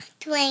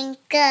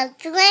Twinkle,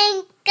 twinkle,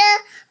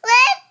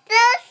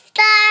 little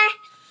star,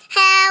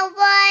 how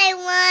I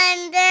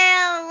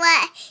wonder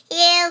what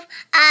you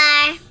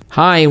are.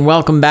 Hi, and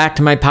welcome back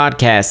to my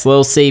podcast,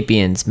 Little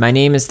Sapiens. My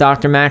name is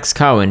Dr. Max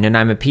Cohen, and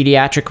I'm a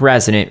pediatric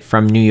resident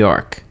from New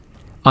York.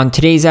 On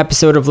today's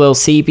episode of Little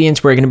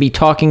Sapiens, we're going to be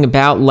talking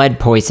about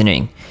lead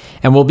poisoning,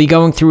 and we'll be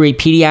going through a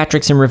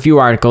Pediatrics in Review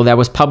article that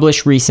was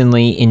published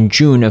recently in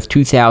June of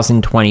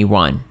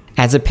 2021.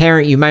 As a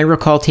parent, you might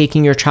recall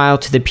taking your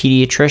child to the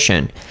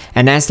pediatrician,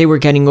 and as they were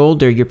getting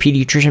older, your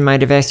pediatrician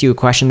might have asked you a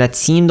question that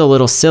seemed a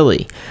little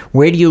silly.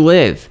 Where do you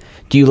live?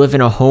 Do you live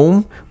in a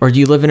home or do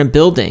you live in a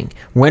building?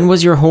 When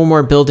was your home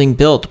or building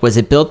built? Was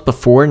it built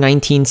before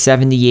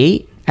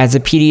 1978? As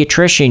a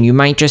pediatrician, you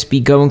might just be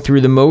going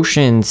through the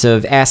motions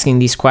of asking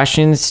these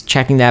questions,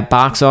 checking that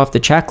box off the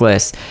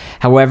checklist.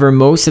 However,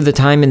 most of the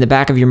time in the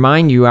back of your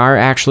mind, you are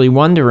actually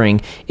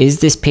wondering,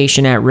 is this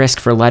patient at risk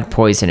for lead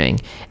poisoning?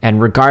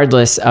 And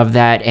regardless of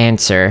that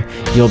answer,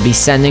 you'll be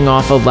sending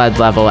off a lead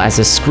level as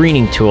a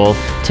screening tool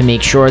to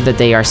make sure that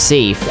they are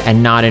safe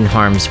and not in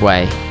harm's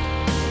way.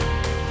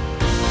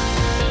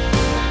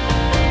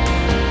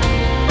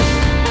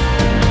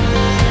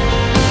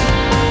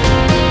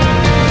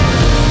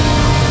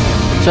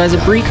 So as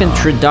a brief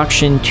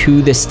introduction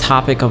to this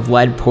topic of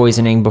lead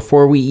poisoning,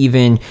 before we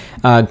even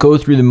go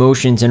through the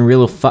motions and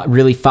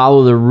really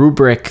follow the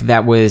rubric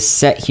that was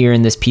set here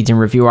in this Peds in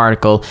Review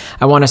article,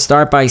 I want to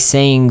start by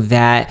saying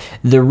that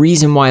the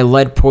reason why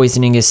lead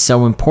poisoning is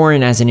so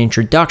important as an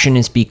introduction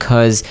is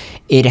because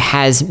it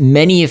has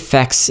many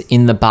effects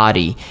in the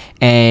body.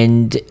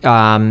 And,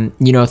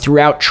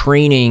 throughout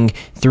training,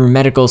 through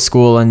medical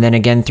school, and then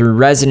again through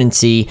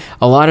residency,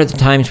 a lot of the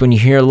times when you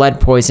hear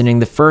lead poisoning,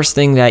 the first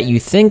thing that you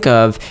think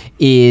of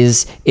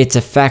is its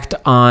effect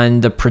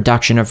on the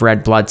production of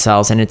red blood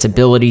cells and its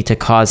ability to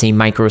cause a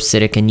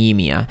microcytic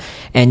anemia.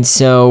 And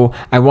so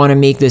I want to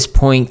make this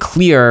point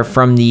clear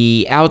from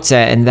the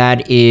outset, and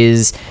that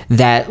is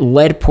that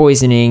lead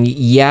poisoning,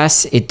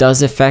 yes, it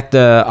does affect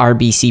the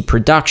RBC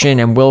production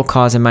and will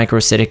cause a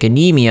microcytic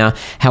anemia.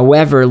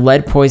 However,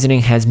 lead poisoning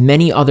has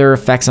many other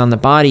effects on the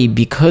body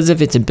because of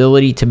its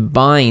ability to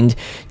bind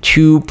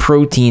to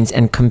proteins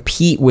and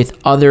compete with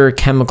other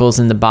chemicals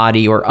in the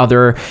body or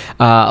other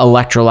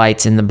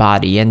electrolytes in the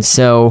body. And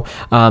so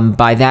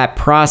by that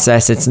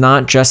process, it's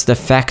not just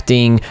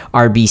affecting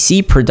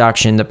RBC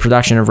production, the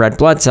production of red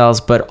blood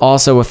cells, but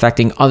also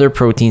affecting other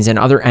proteins and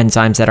other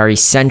enzymes that are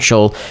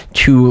essential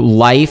to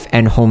life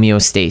and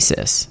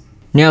homeostasis.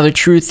 Now, the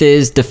truth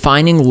is,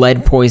 defining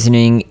lead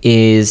poisoning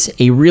is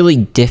a really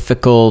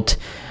difficult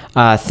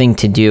thing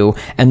to do.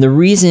 And the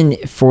reason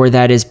for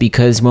that is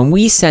because when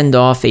we send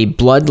off a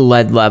blood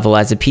lead level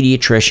as a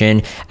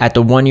pediatrician at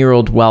the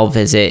 1-year-old well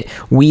visit,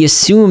 we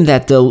assume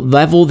that the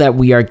level that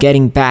we are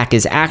getting back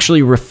is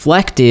actually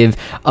reflective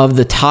of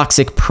the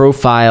toxic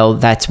profile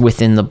that's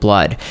within the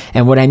blood.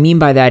 And what I mean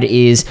by that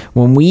is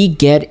when we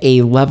get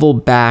a level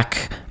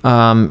back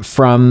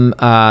from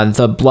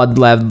the blood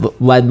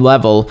lead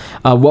level,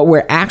 what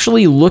we're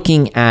actually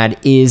looking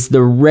at is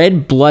the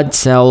red blood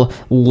cell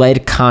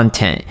lead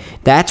content.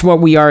 That's what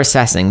we are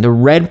assessing, the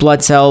red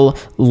blood cell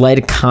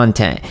lead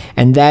content.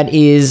 And that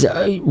is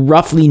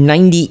roughly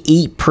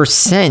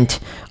 98%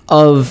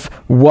 of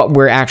what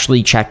we're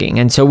actually checking.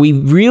 And so we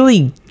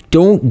really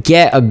don't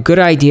get a good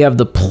idea of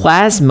the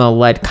plasma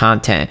lead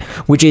content,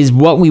 which is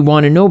what we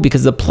want to know,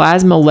 because the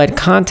plasma lead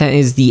content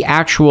is the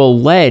actual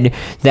lead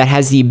that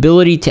has the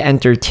ability to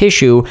enter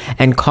tissue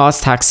and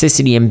cause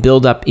toxicity and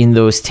build up in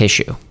those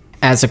tissue.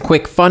 As a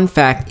quick fun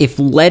fact, if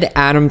lead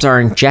atoms are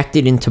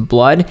injected into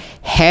blood,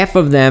 half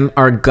of them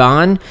are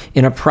gone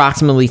in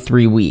approximately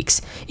 3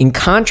 weeks. In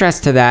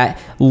contrast to that,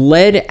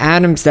 lead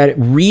atoms that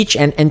reach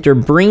and enter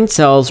brain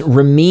cells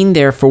remain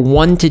there for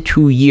 1 to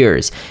 2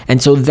 years. And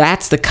so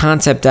that's the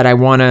concept that I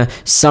want to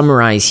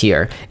summarize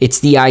here. It's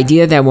the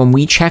idea that when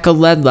we check a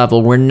lead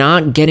level, we're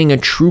not getting a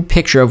true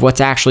picture of what's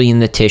actually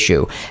in the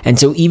tissue. And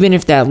so even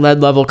if that lead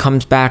level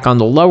comes back on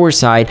the lower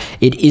side,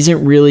 it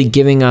isn't really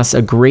giving us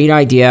a great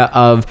idea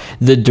of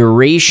the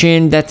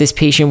duration that this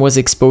patient was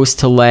exposed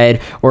to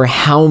lead, or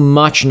how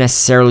much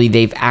necessarily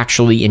they've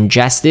actually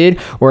ingested,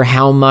 or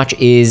how much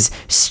is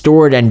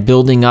stored and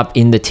building up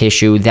in the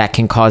tissue that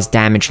can cause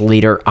damage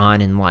later on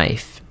in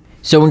life.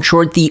 So in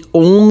short, the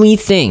only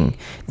thing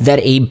that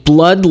a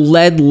blood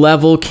lead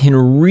level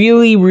can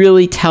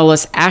really tell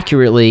us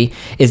accurately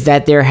is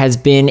that there has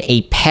been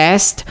a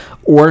past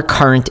or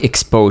current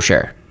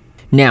exposure.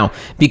 Now,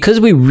 because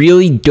we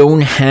really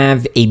don't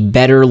have a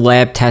better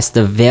lab test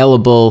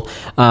available,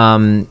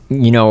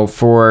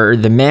 for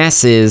the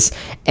masses,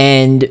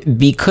 and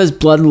because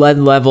blood lead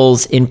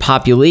levels in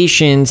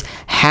populations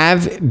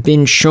have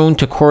been shown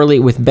to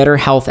correlate with better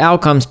health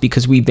outcomes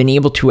because we've been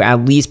able to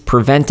at least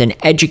prevent and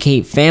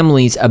educate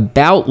families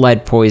about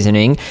lead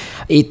poisoning,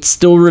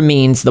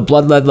 the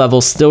blood lead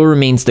level still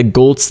remains the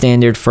gold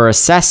standard for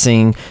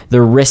assessing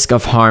the risk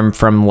of harm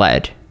from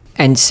lead.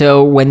 And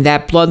so when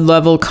that blood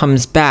level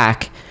comes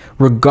back,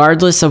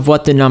 regardless of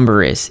what the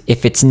number is,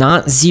 if it's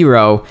not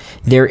 0,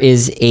 there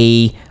is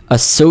a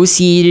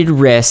associated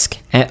risk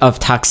of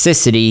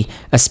toxicity,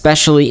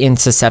 especially in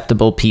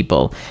susceptible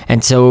people.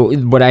 And so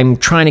what I'm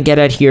trying to get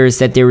at here is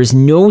that there is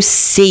no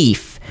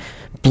safe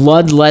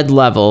blood lead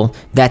level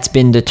that's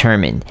been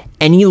determined.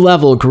 Any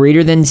level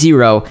greater than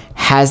 0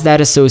 has that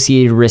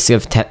associated risk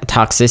of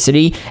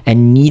toxicity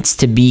and needs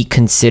to be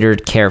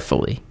considered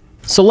carefully.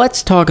 So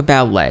let's talk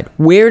about lead.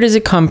 Where does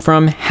it come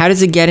from? How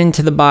does it get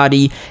into the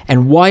body?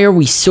 And why are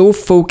we so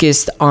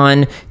focused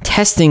on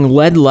testing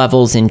lead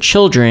levels in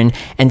children,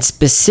 and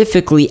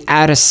specifically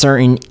at a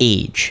certain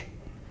age?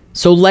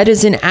 So lead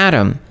is an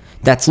atom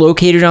that's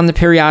located on the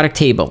periodic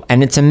table,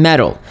 and it's a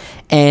metal.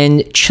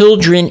 And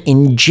children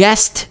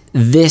ingest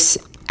this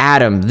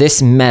atom,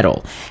 this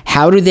metal.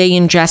 How do they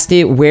ingest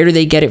it? Where do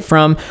they get it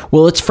from?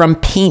 Well, it's from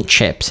paint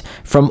chips,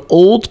 from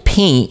old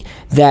paint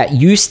that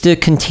used to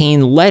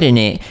contain lead in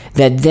it,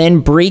 that then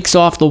breaks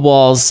off the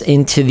walls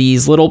into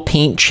these little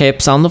paint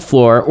chips on the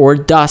floor, or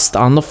dust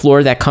on the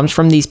floor that comes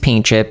from these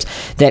paint chips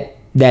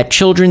that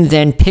children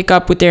then pick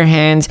up with their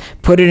hands,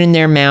 put it in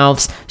their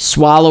mouths,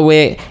 swallow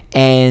it,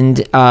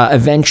 and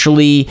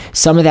eventually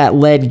some of that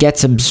lead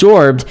gets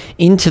absorbed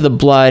into the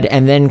blood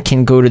and then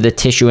can go to the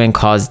tissue and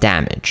cause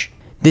damage.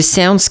 This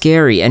sounds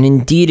scary, and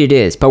indeed it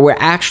is, but we're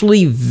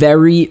actually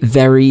very,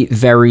 very,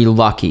 very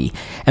lucky.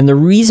 And the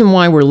reason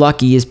why we're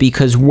lucky is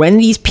because when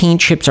these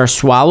paint chips are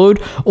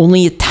swallowed,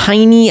 only a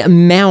tiny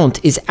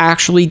amount is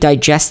actually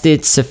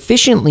digested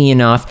sufficiently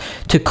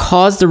enough to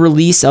cause the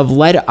release of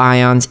lead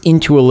ions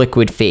into a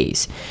liquid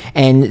phase.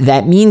 And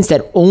that means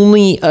that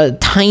only a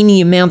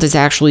tiny amount is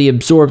actually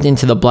absorbed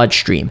into the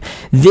bloodstream.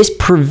 This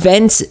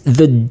prevents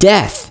the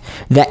death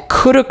that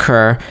could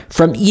occur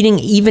from eating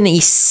even a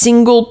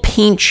single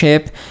paint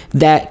chip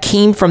that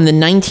came from the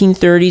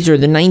 1930s or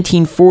the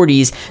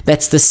 1940s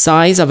that's the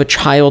size of a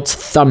child's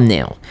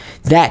thumbnail.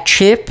 That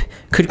chip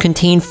could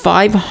contain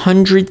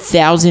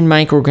 500,000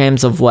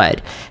 micrograms of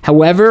lead.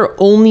 However,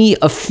 only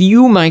a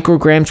few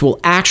micrograms will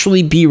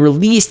actually be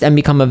released and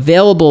become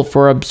available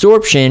for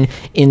absorption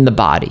in the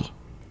body.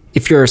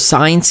 If you're a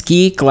science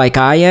geek like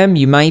I am,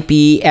 you might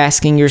be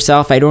asking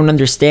yourself, I don't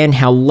understand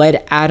how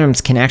lead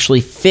atoms can actually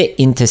fit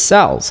into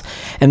cells.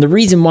 And the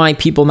reason why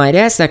people might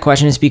ask that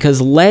question is because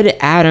lead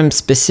atoms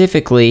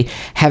specifically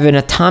have an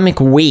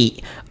atomic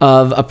weight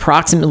of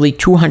approximately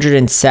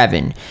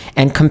 207.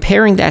 And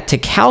comparing that to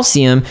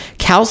calcium,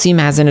 calcium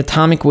has an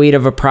atomic weight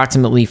of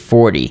approximately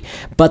 40.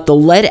 But the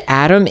lead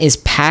atom is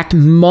packed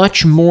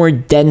much more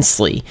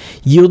densely,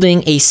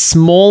 yielding a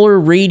smaller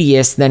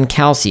radius than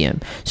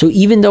calcium. So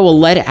even though a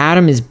lead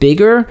atom is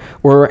bigger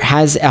or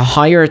has a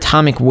higher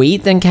atomic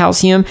weight than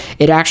calcium,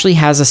 it actually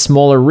has a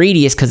smaller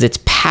radius because it's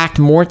packed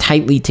more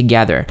tightly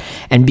together.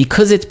 And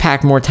because it's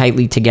packed more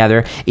tightly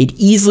together, it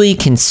easily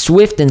can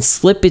swift and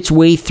slip its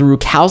way through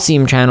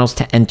calcium channels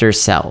to enter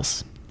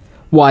cells.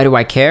 Why do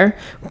I care?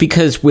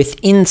 Because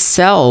within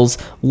cells,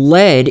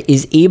 lead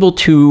is able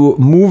to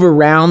move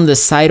around the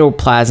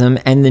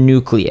cytoplasm and the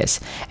nucleus.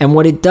 And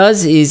what it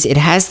does is it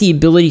has the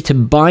ability to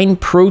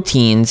bind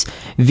proteins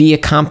via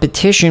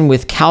competition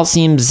with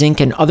calcium,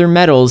 zinc, and other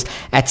metals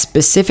at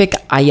specific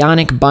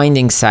ionic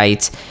binding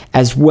sites,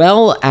 as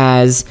well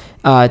as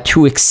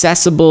to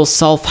accessible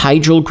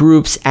sulfhydryl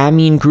groups,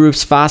 amine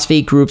groups,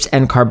 phosphate groups,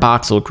 and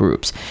carboxyl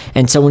groups.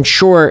 And so in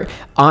short,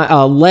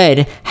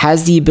 lead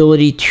has the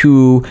ability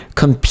to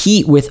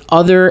compete with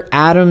other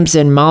atoms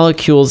and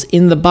molecules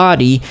in the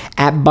body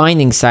at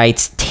binding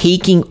sites,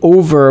 taking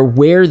over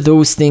where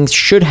those things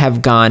should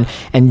have gone,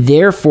 and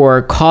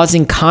therefore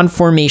causing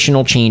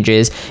conformational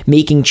changes,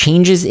 making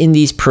changes in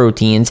these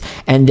proteins,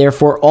 and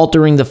therefore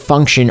altering the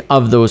function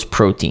of those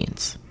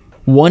proteins.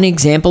 One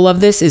example of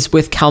this is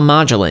with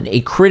calmodulin, a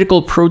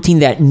critical protein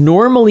that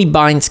normally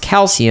binds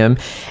calcium,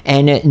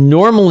 and it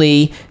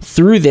normally,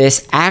 through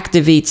this,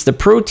 activates the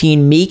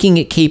protein, making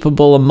it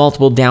capable of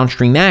multiple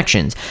downstream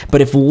actions. But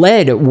if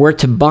lead were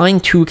to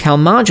bind to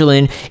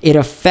calmodulin, it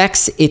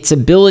affects its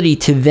ability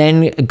to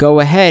then go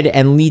ahead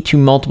and lead to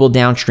multiple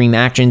downstream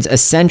actions,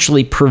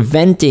 essentially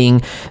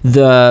preventing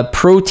the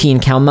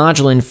protein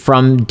calmodulin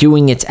from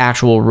doing its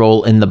actual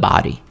role in the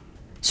body.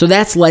 So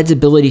that's lead's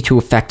ability to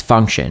affect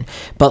function.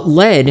 But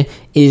lead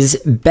is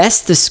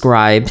best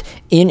described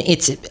in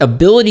its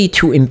ability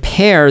to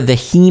impair the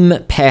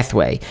heme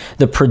pathway,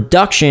 the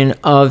production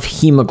of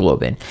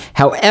hemoglobin.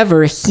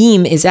 However,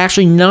 heme is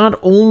actually not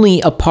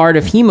only a part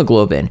of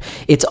hemoglobin,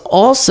 it's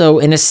also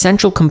an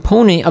essential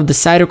component of the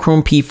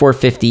cytochrome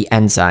P450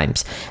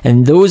 enzymes.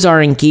 And those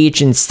are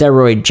engaged in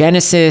steroid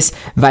genesis,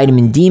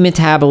 vitamin D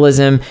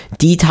metabolism,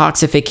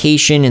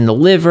 detoxification in the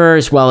liver,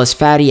 as well as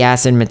fatty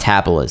acid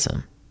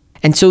metabolism.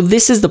 And so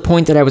this is the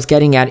point that I was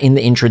getting at in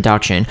the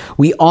introduction.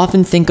 We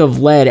often think of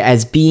lead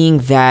as being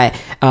that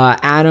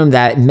atom,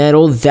 that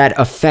metal that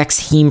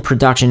affects heme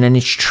production. And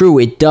it's true,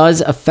 it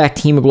does affect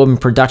hemoglobin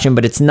production,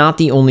 but it's not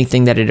the only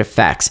thing that it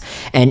affects.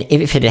 And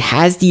if it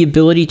has the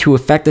ability to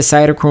affect the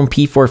cytochrome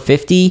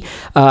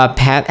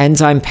P450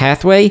 enzyme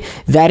pathway,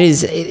 that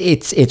is,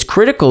 it's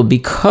critical,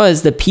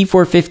 because the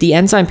P450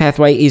 enzyme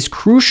pathway is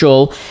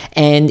crucial,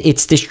 and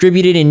it's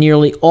distributed in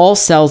nearly all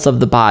cells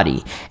of the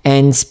body.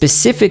 And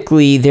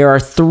specifically, there are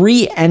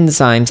 3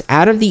 enzymes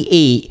out of the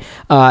 8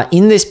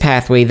 in this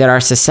pathway that are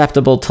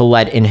susceptible to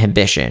lead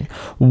inhibition.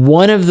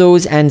 One of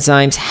those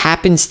enzymes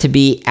happens to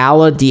be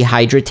ALA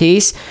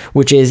dehydratase,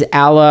 which is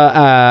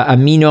ALA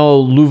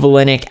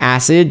aminoleuvolinic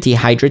acid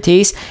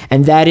dehydratase,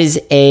 and that is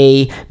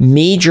a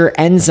major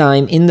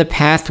enzyme in the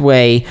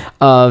pathway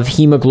of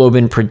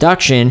hemoglobin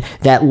production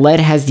that lead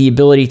has the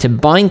ability to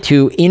bind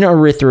to in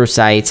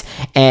erythrocytes,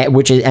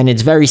 and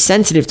it's very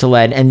sensitive to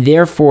lead, and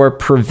therefore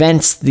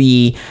prevents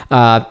the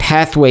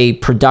pathway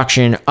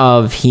production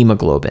of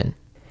hemoglobin.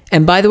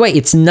 And by the way,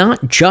 it's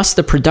not just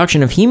the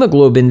production of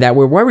hemoglobin that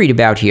we're worried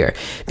about here,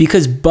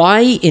 because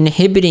by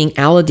inhibiting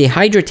ALA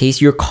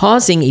dehydratase, you're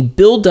causing a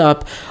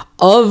buildup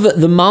of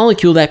the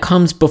molecule that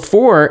comes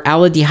before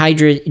ALA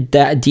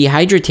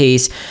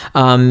dehydratase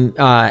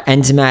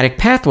enzymatic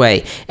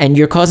pathway, and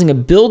you're causing a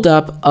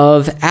buildup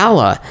of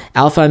ALA,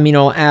 alpha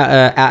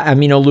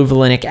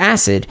aminoleuvolinic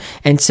acid.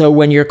 And so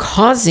when you're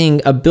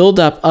causing a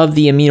buildup of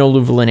the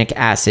aminoleuvolinic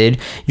acid,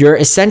 you're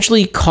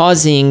essentially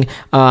causing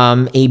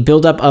a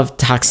buildup of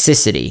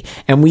toxicity.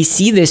 And we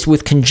see this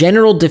with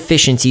congenital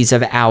deficiencies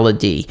of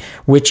ALA-D,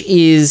 which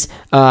is,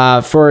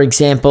 for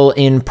example,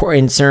 in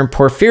certain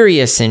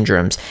porphyria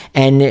syndromes.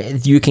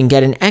 And you can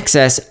get an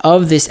excess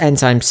of this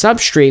enzyme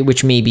substrate,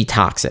 which may be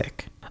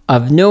toxic.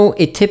 Of note,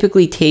 it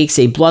typically takes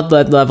a blood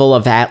lead level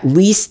of at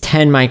least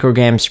 10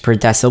 micrograms per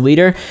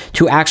deciliter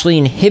to actually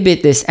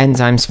inhibit this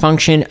enzyme's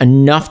function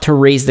enough to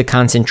raise the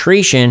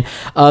concentration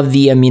of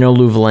the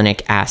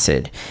aminoleuvolinic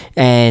acid.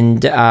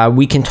 And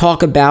we can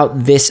talk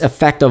about this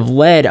effect of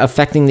lead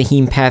affecting the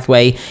heme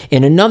pathway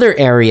in another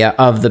area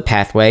of the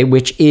pathway,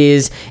 which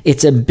is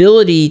its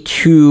ability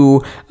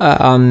to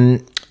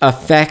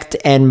affect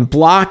and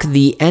block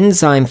the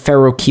enzyme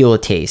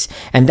ferrochelatase,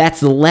 and that's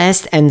the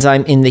last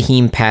enzyme in the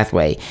heme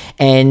pathway.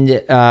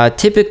 And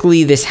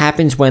typically this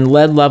happens when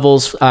lead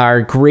levels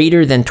are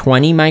greater than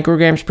 20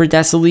 micrograms per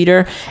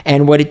deciliter,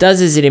 and what it does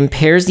is it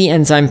impairs the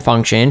enzyme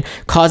function,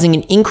 causing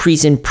an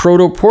increase in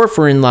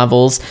protoporphyrin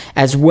levels,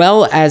 as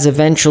well as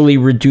eventually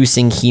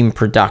reducing heme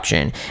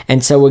production.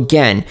 And so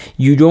again,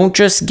 you don't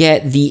just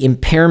get the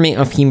impairment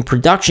of heme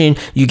production,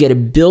 you get a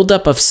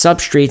buildup of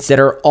substrates that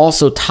are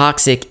also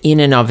toxic in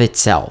and of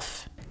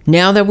itself.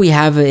 Now that we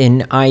have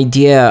an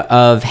idea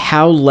of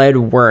how lead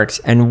works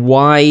and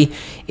why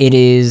it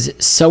is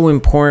so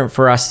important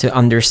for us to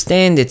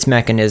understand its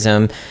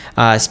mechanism,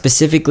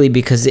 specifically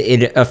because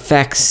it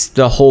affects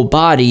the whole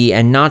body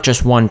and not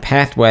just one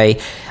pathway,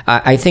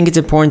 I think it's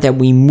important that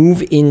we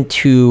move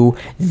into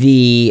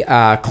the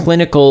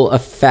clinical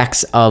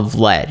effects of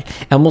lead.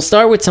 And we'll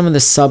start with some of the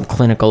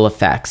subclinical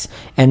effects.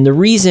 And the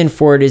reason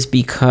for it is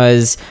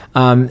because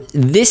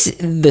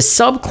the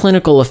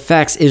subclinical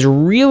effects is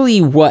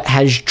really what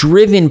has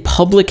driven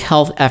public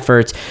health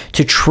efforts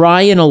to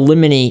try and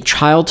eliminate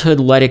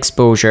childhood lead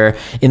exposure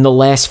in the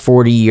last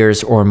 40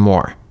 years or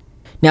more.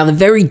 Now, the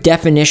very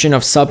definition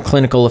of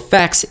subclinical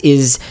effects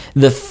is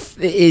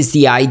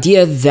the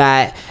idea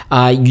that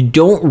you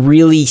don't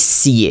really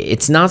see it.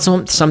 It's not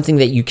something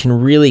that you can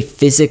really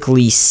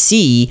physically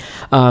see.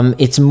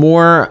 It's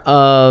more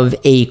of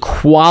a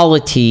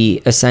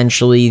quality,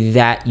 essentially,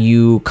 that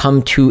you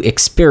come to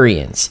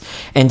experience.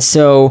 And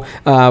so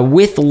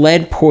with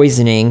lead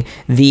poisoning,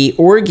 the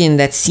organ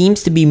that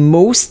seems to be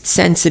most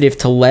sensitive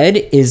to lead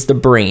is the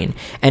brain.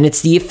 And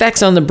it's the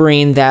effects on the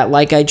brain that,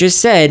 like I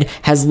just said,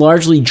 has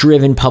largely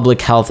driven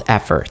public health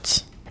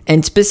efforts.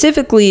 And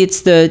specifically,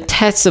 it's the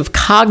tests of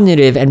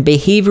cognitive and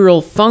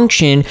behavioral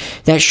function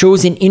that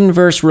shows an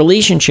inverse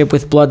relationship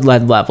with blood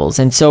lead levels.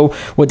 And so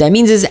what that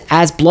means is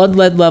as blood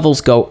lead levels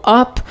go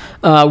up,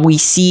 we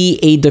see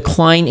a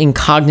decline in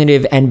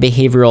cognitive and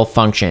behavioral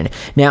function.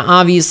 Now,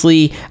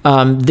 obviously,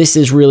 this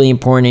is really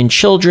important in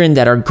children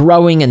that are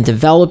growing and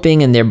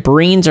developing, and their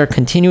brains are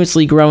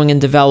continuously growing and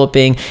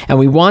developing, and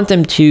we want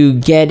them to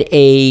get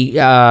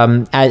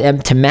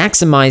to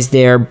maximize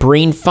their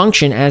brain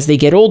function as they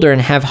get older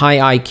and have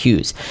high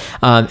IQs.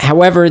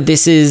 However,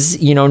 this is,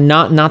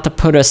 not to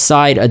put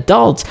aside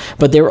adults,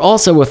 but they're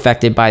also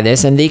affected by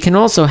this, and they can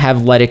also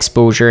have lead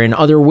exposure in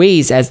other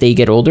ways as they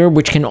get older,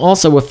 which can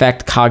also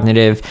affect cognitive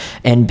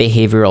and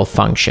behavioral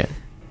function.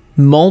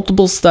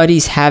 Multiple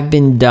studies have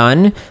been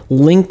done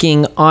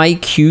linking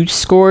IQ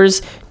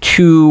scores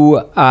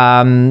to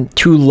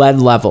lead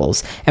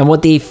levels. And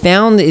what they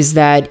found is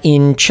that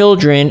in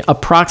children,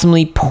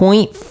 approximately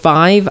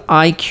 0.5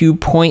 IQ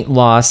point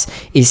loss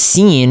is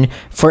seen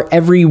for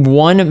every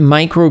 1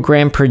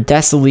 microgram per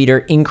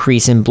deciliter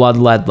increase in blood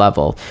lead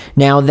level.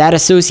 Now, that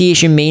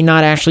association may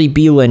not actually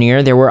be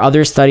linear. There were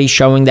other studies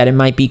showing that it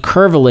might be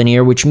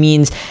curvilinear, which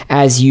means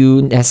as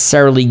you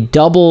necessarily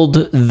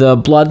doubled the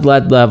blood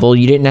lead level,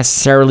 you didn't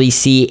necessarily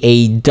see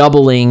a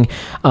doubling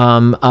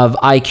of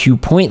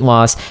IQ point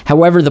loss.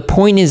 However, However, the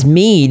point is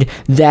made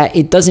that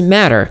it doesn't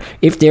matter.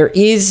 If there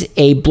is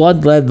a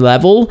blood lead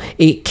level,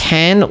 it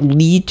can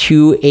lead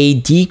to a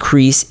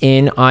decrease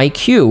in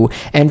IQ.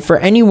 And for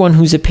anyone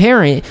who's a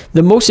parent,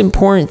 the most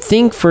important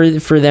thing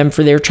for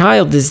their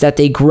child is that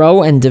they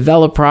grow and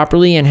develop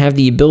properly and have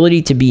the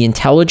ability to be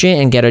intelligent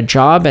and get a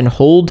job and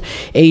hold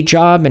a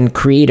job and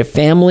create a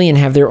family and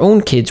have their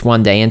own kids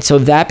one day. And so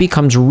that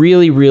becomes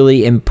really,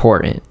 really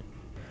important.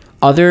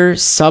 Other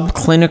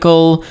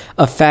subclinical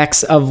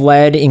effects of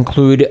lead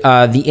include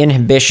the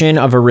inhibition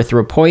of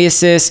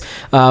erythropoiesis,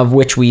 of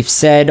which we've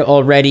said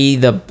already,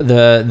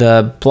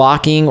 the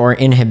blocking or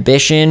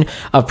inhibition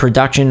of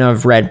production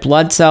of red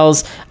blood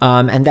cells,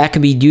 and that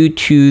could be due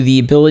to the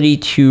ability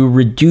to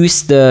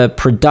reduce the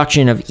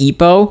production of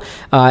EPO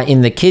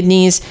in the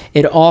kidneys.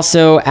 It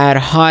also, at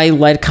high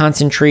lead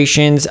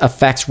concentrations,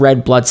 affects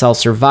red blood cell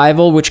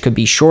survival, which could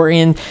be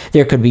shortened.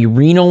 There could be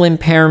renal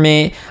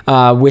impairment,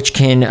 which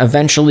can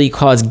eventually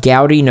cause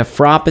gouty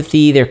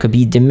nephropathy. There could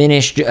be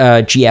diminished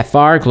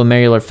GFR,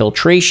 glomerular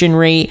filtration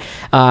rate,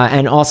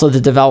 and also the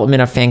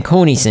development of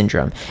Fanconi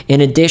syndrome.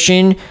 In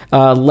addition,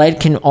 lead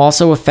can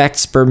also affect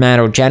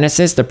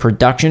spermatogenesis, the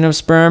production of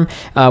sperm,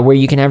 where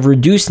you can have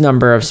reduced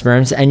number of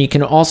sperms, and you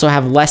can also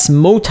have less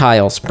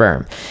motile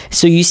sperm.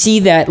 So you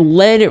see that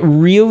lead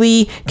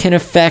really can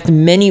affect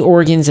many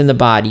organs in the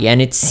body,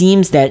 and it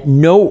seems that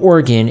no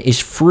organ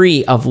is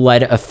free of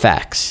lead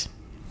effects.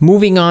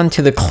 Moving on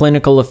to the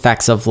clinical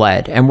effects of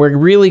lead, and we're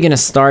really going to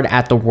start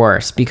at the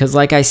worst because,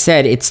 like I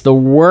said, it's the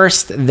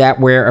worst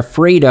that we're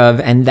afraid of,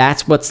 and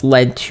that's what's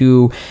led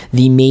to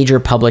the major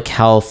public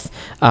health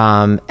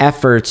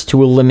efforts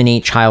to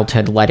eliminate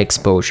childhood lead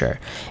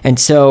exposure. And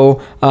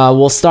so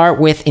we'll start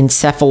with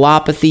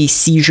encephalopathy,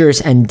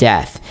 seizures, and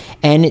death.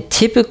 And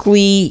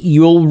typically,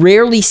 you'll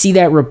rarely see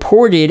that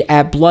reported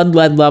at blood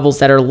lead levels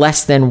that are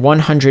less than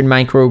 100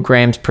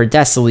 micrograms per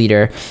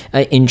deciliter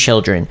in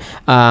children.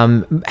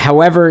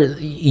 However,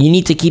 you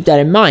need to keep that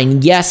in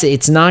mind. Yes,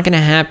 it's not going to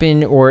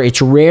happen, or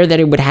it's rare that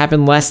it would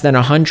happen less than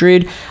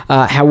 100.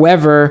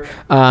 However,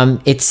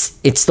 it's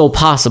still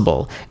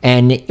possible.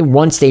 And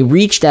once they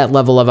reach that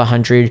level of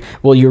 100,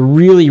 well, you're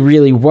really,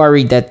 really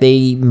worried that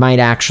they might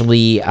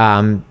actually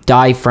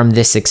die from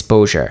this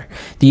exposure.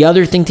 The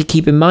other thing to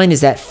keep in mind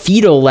is that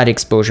fetal lead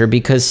exposure,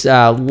 because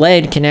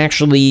lead can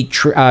actually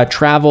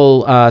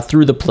travel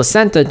through the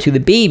placenta to the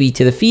baby,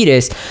 to the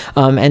fetus.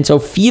 And so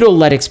fetal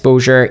lead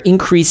exposure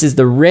increases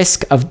the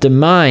risk of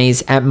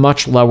demise at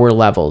much lower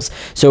levels.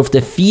 So if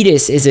the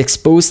fetus is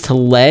exposed to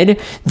lead,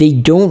 they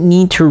don't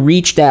need to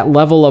reach that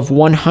level of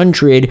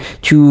 100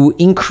 to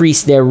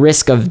increase their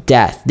risk of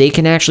death. They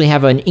can actually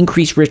have an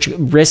increased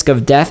risk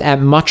of death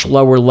at much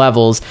lower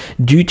levels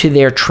due to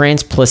their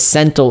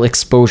transplacental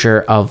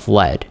exposure of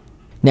lead.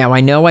 Now,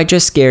 I know I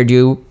just scared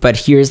you,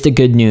 but here's the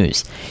good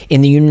news.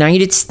 In the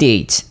United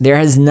States, there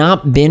has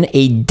not been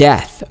a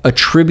death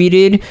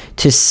attributed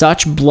to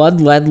such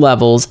blood lead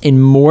levels in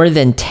more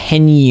than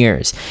 10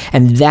 years,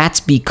 and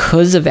that's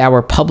because of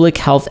our public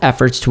health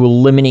efforts to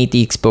eliminate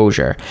the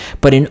exposure.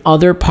 But in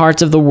other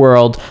parts of the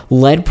world,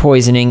 lead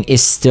poisoning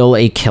is still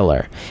a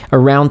killer.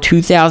 Around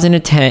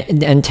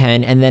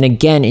 2010 and then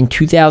again in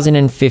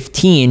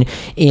 2015,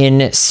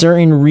 in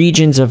certain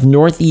regions of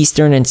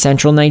northeastern and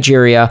central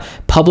Nigeria,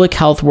 public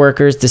health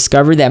workers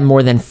discovered that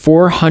more than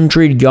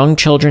 400 young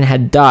children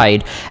had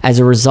died as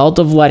a result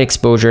of lead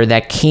exposure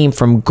that came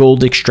from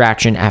gold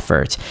extraction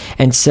efforts.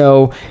 And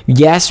so,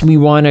 yes, we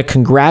want to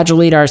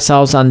congratulate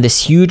ourselves on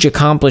this huge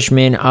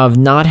accomplishment of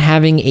not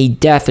having a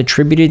death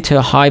attributed to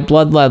high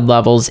blood lead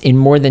levels in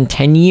more than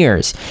 10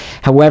 years.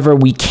 However,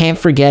 we can't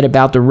forget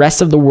about the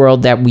rest of the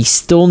world that we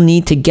still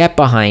need to get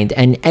behind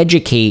and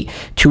educate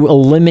to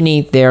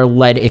eliminate their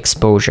lead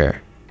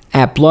exposure.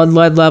 At blood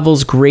lead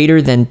levels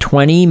greater than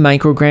 20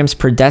 micrograms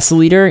per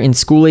deciliter in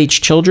school-age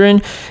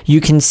children,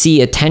 you can see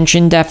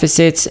attention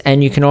deficits,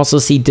 and you can also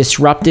see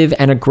disruptive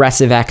and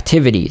aggressive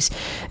activities.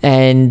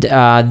 And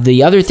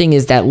the other thing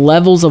is that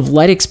levels of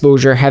lead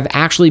exposure have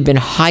actually been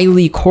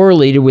highly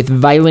correlated with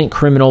violent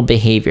criminal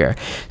behavior.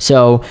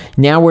 So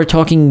now we're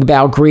talking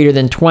about greater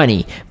than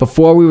 20.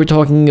 Before we were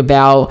talking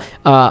about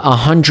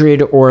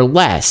 100 or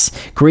less.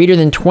 Greater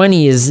than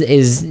 20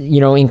 is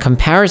in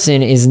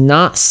comparison, is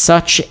not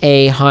such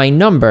a high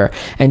number,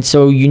 and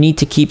so you need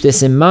to keep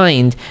this in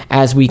mind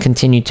as we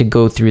continue to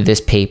go through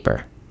this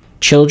paper.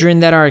 Children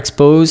that are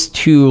exposed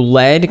to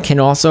lead can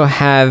also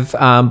have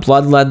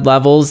blood lead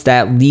levels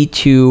that lead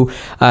to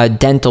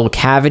dental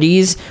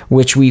cavities,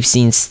 which we've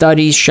seen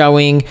studies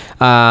showing.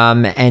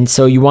 And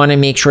so you want to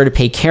make sure to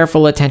pay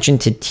careful attention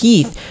to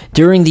teeth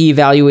during the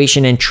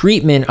evaluation and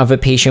treatment of a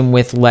patient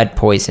with lead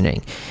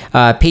poisoning.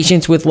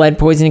 Patients with lead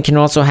poisoning can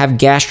also have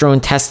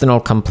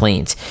gastrointestinal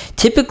complaints.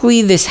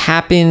 Typically, this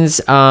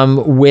happens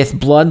with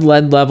blood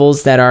lead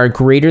levels that are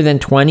greater than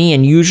 20,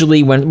 and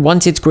usually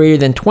once it's greater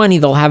than 20,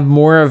 they'll have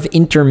more of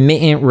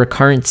intermittent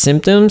recurrent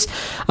symptoms.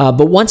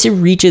 But once it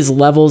reaches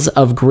levels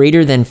of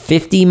greater than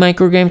 50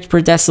 micrograms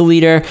per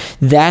deciliter,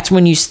 that's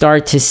when you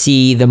start to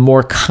see the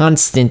more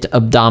constant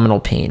abdominal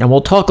pain. And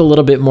we'll talk a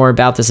little bit more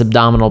about this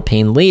abdominal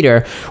pain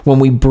later when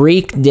we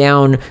break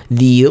down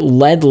the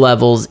lead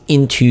levels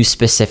into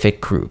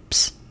specific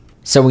groups.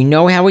 So we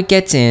know how it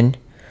gets in.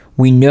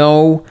 We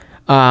know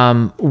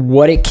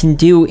what it can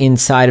do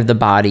inside of the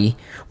body.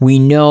 We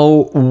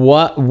know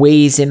what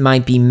ways it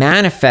might be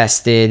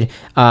manifested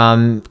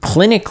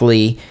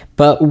clinically,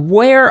 but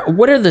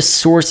what are the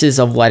sources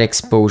of lead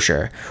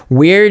exposure?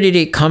 Where did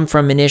it come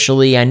from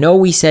initially? I know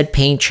we said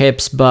paint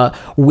chips, but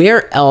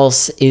where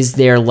else is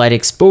there lead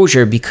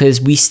exposure? Because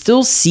we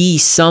still see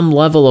some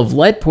level of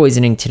lead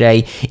poisoning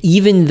today,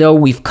 even though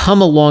we've come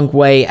a long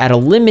way at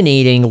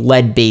eliminating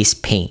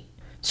lead-based paint.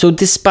 So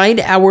despite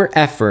our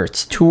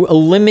efforts to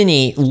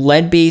eliminate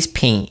lead-based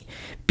paint,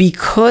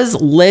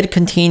 because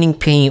lead-containing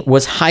paint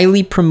was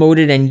highly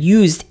promoted and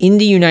used in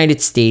the United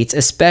States,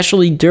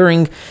 especially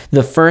during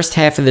the first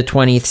half of the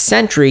 20th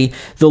century,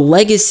 the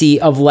legacy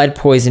of lead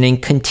poisoning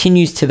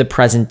continues to the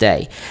present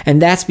day.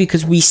 And that's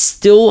because we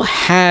still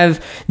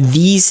have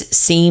these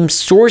same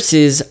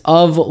sources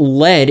of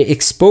lead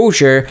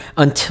exposure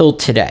until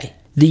today.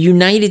 The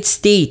United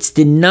States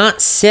did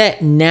not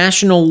set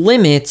national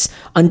limits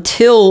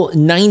until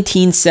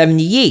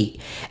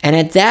 1978. And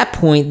at that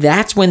point,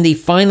 that's when they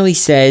finally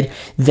said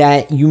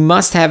that you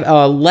must have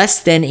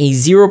less than a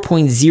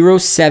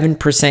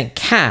 0.07%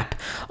 cap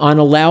on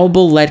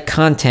allowable lead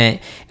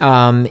content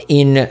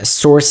in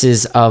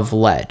sources of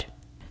lead.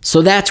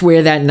 So that's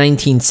where that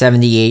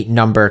 1978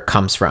 number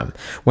comes from.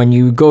 When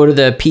you go to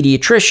the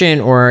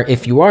pediatrician, or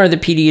if you are the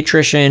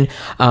pediatrician,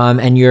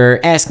 and you're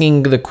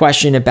asking the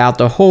question about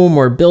the home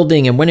or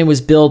building and when it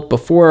was built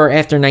before or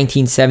after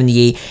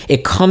 1978,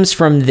 it comes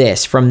from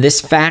this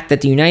fact that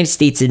the United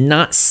States did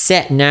not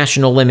set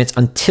national limits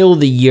until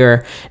the year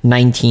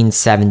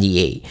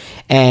 1978.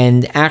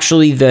 And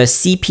actually the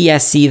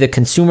CPSC, the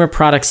Consumer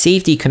Product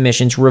Safety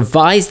Commissions,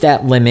 revised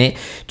that limit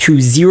to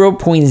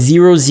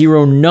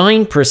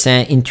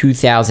 0.009% in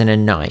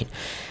 2009.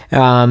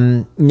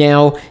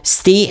 Now,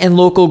 state and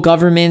local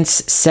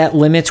governments set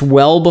limits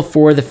well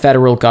before the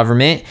federal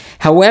government.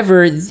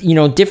 However,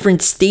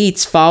 different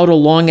states followed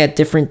along at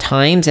different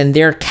times, and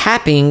their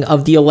capping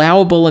of the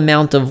allowable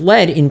amount of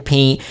lead in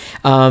paint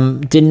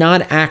did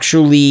not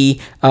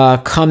actually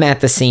come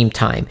at the same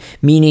time.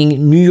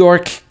 Meaning, New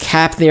York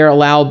capped their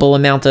allowable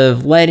amount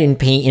of lead in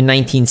paint in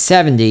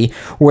 1970,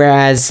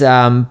 whereas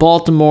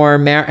Baltimore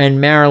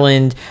and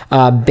Maryland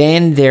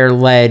banned their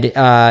lead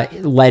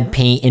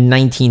paint in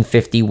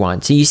 1951.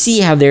 So you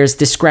see how there's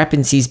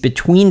discrepancies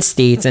between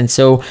states, and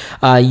so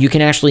you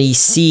can actually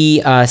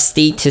see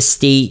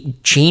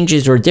state-to-state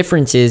changes or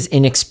differences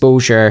in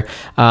exposure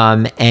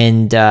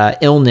and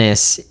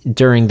illness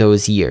during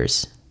those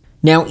years.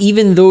 Now,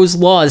 even those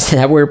laws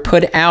that were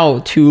put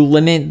out to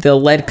limit the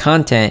lead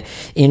content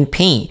in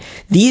paint,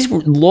 these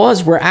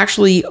laws were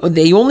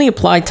they only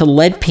applied to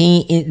lead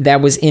paint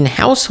that was in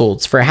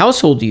households for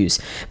household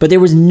use, but there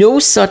was no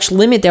such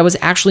limit that was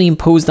actually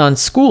imposed on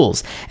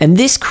schools, and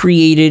this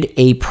created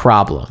a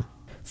problem.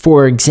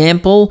 For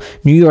example,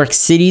 New York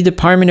City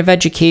Department of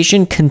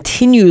Education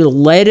continued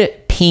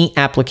lead paint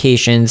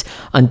applications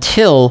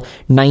until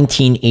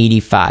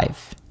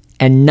 1985.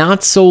 And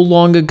not so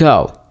long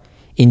ago,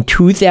 in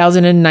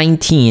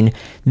 2019,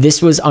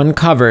 this was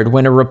uncovered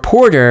when a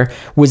reporter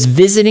was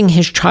visiting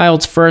his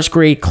child's first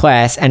grade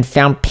class and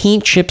found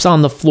paint chips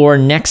on the floor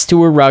next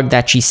to a rug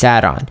that she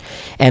sat on.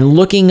 And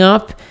looking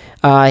up,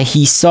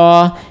 he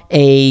saw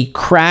a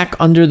crack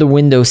under the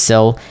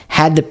windowsill,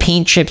 had the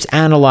paint chips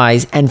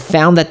analyzed, and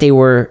found that they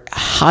were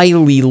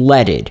highly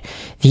leaded.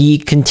 He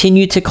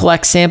continued to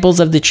collect samples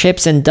of the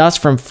chips and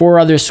dust from 4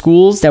 other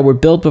schools that were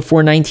built before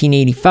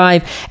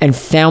 1985 and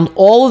found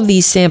all of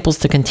these samples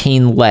to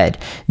contain lead.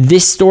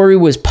 This story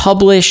was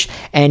published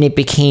and it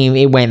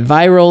went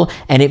viral,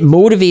 and it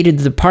motivated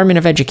the Department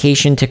of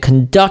Education to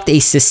conduct a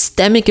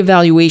systemic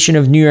evaluation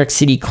of New York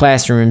City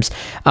classrooms,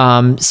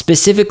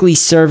 specifically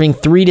serving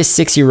 3 to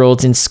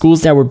 6-year-olds in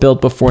schools that were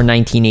built before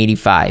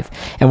 1985.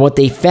 And what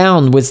they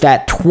found was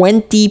that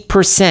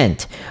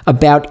 20%,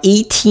 about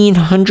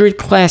 1,800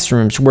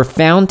 classrooms, were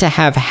found to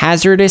have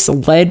hazardous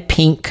lead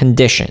paint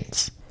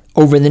conditions.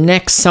 Over the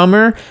next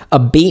summer,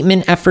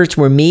 abatement efforts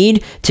were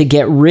made to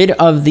get rid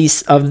of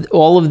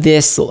all of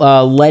this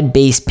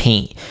lead-based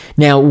paint.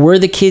 Now, were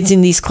the kids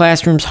in these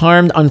classrooms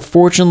harmed?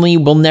 Unfortunately,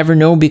 we'll never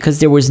know because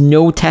there was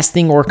no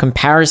testing or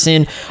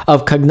comparison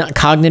of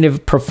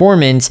cognitive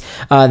performance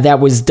that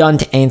was done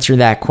to answer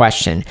that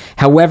question.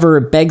 However,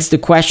 it begs the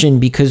question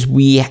because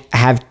we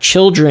have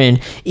children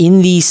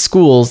in these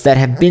schools that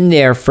have been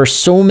there for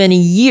so many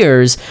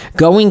years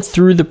going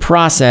through the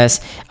process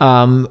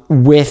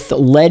with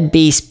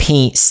lead-based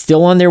paint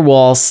still on their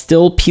walls,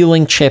 still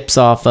peeling chips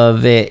off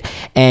of it,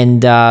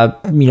 and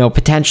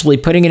potentially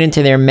putting it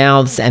into their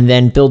mouths and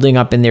then building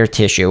up in their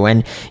tissue.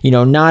 And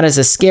not as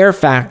a scare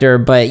factor,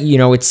 but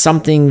it's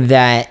something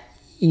that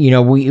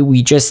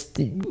we just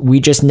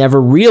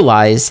never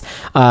realized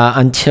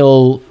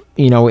until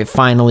it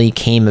finally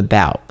came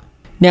about.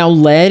 Now,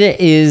 lead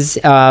is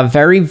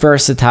very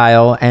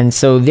versatile, and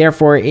so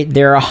therefore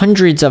there are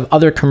hundreds of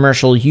other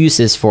commercial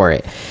uses for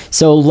it.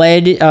 So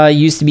lead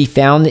used to be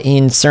found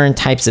in certain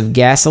types of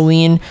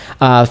gasoline.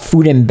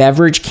 Food and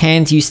beverage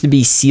cans used to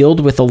be sealed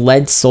with a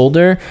lead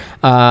solder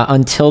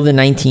until the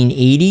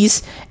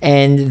 1980s,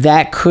 and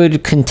that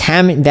could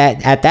contaminate,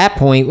 that at that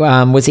point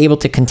was able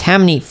to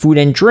contaminate food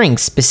and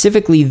drinks,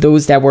 specifically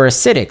those that were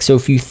acidic. So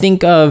if you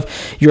think of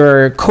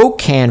your Coke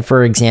can,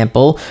 for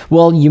example,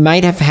 well, you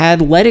might have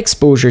had lead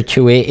exposure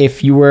to it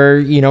if you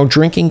were,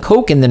 drinking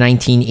Coke in the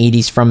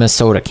 1980s from a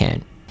soda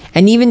can.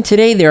 And even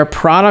today, there are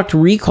product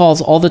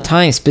recalls all the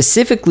time.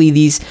 Specifically,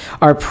 these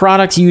are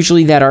products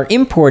usually that are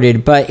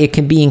imported, but it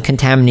can be in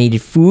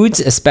contaminated foods,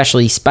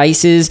 especially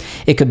spices.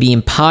 It could be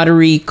in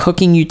pottery,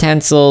 cooking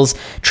utensils,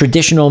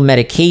 traditional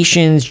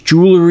medications,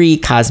 jewelry,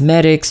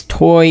 cosmetics,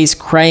 toys,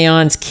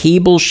 crayons,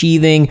 cable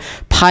sheathing,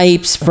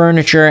 pipes,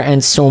 furniture,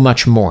 and so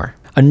much more.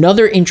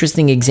 Another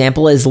interesting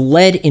example is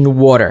lead in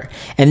water,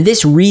 and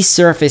this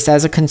resurfaced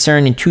as a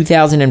concern in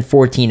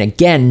 2014,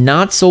 again,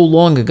 not so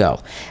long ago.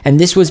 And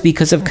this was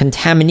because of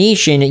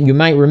contamination, you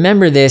might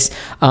remember this,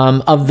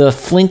 of the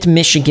Flint,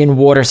 Michigan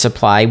water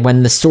supply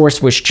when the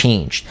source was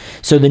changed.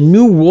 So the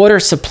new water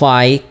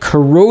supply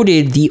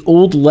corroded the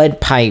old lead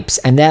pipes,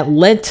 and that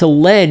led to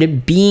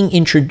lead being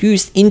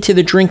introduced into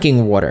the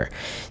drinking water.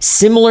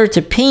 Similar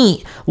to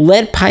paint,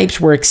 lead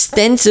pipes were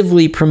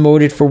extensively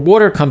promoted for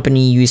water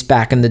company use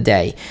back in the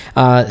day.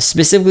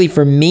 Specifically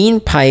for main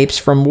pipes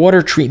from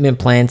water treatment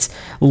plants,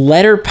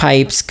 leader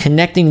pipes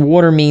connecting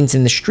water mains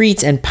in the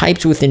streets, and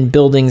pipes within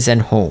buildings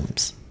and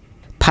homes.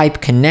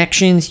 Pipe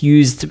connections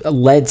used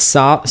lead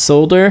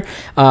solder.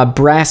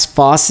 Brass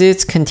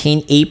faucets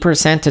contain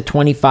 8% to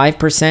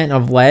 25%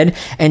 of lead.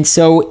 And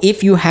so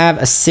if you have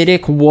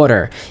acidic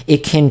water,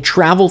 it can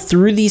travel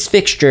through these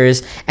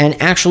fixtures and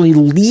actually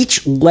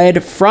leach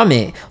lead from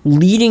it,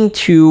 leading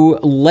to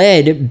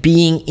lead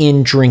being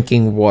in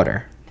drinking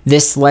water.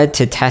 This led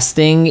to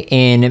testing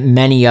in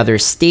many other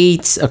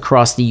states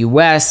across the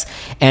US,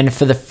 and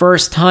for the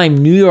first time,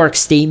 New York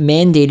State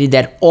mandated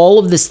that all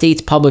of the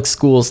state's public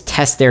schools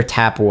test their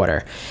tap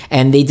water.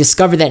 And they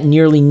discovered that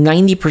nearly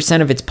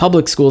 90% of its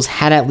public schools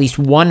had at least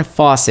one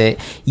faucet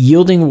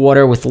yielding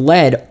water with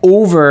lead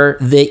over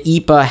the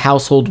EPA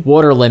household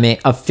water limit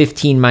of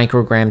 15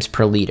 micrograms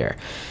per liter,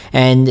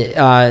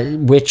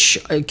 and which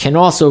can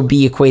also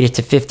be equated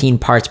to 15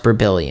 parts per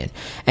billion.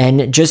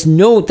 And just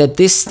note that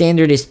this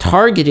standard is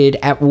targeted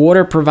at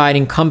water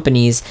providing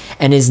companies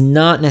and is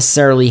not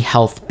necessarily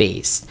health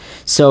based.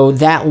 So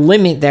that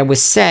limit that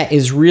was set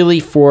is really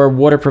for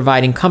water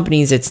providing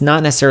companies. It's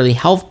not necessarily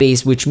health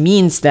based, which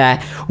means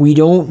that we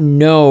don't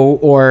know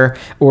or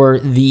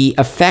the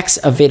effects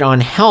of it on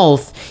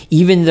health.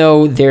 Even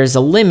though there's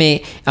a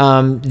limit,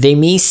 they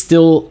may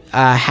still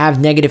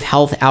have negative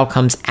health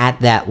outcomes at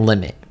that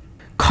limit.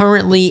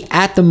 Currently,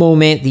 at the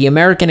moment, the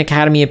American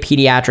Academy of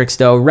Pediatrics,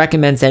 though,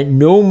 recommends that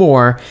no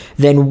more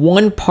than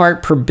 1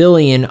 part per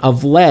billion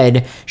of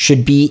lead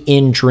should be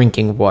in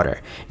drinking water.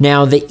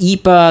 Now, the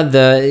EPA,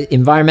 the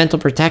Environmental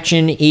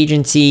Protection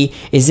Agency,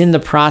 is in the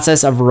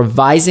process of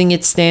revising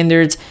its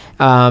standards.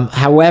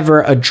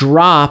 However, a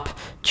drop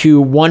to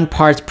 1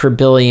 part per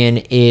billion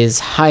is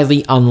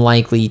highly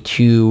unlikely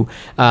to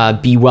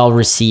be well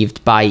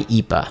received by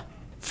EPA.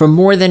 For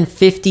more than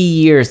 50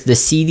 years, the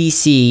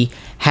CDC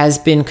has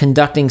been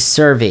conducting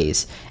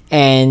surveys,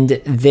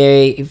 and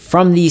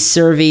from these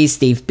surveys,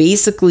 they've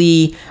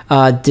basically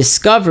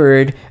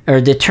discovered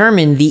or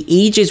determined the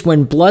ages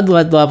when blood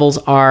lead levels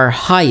are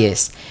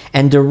highest,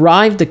 and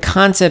derived the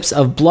concepts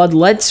of blood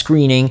lead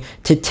screening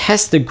to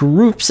test the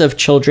groups of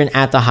children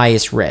at the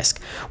highest risk.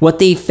 What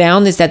they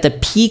found is that the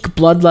peak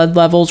blood lead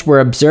levels were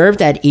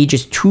observed at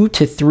ages 2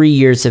 to 3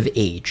 years of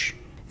age.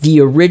 The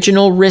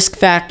original risk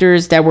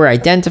factors that were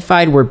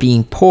identified were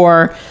being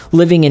poor,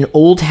 living in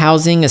old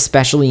housing,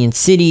 especially in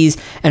cities,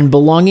 and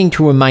belonging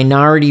to a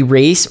minority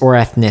race or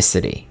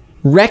ethnicity.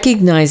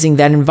 Recognizing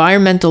that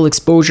environmental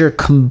exposure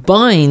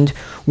combined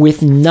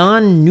with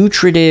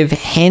non-nutritive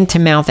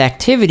hand-to-mouth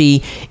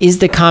activity is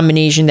the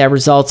combination that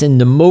results in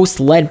the most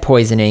lead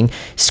poisoning,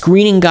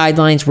 screening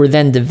guidelines were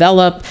then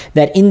developed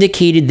that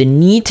indicated the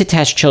need to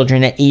test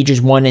children at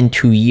ages 1 and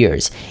 2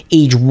 years.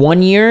 Age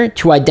 1 year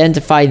to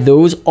identify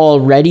those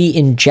already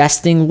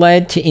ingesting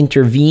lead to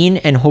intervene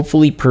and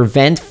hopefully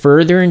prevent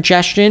further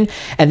ingestion,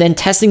 and then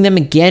testing them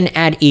again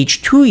at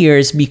age 2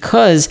 years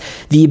because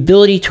the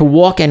ability to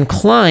walk and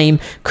climb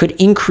could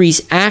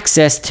increase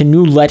access to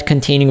new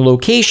lead-containing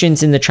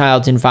locations in the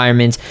child's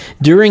environment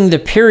during the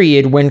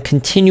period when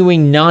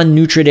continuing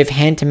non-nutritive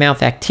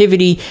hand-to-mouth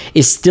activity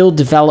is still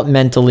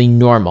developmentally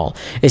normal.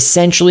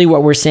 Essentially,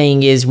 what we're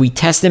saying is we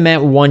test them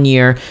at 1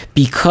 year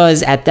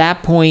because at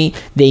that point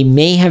they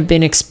may have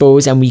been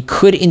exposed and we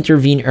could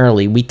intervene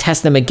early. We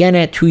test them again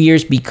at 2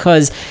 years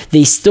because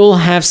they still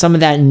have some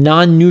of that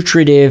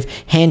non-nutritive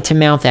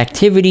hand-to-mouth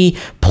activity,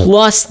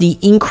 plus the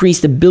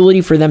increased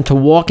ability for them to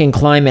walk and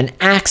climb and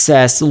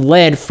access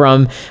lead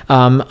from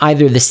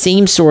either the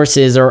same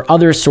sources or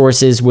other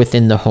sources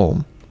within the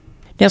home.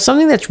 Now,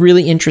 something that's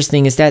really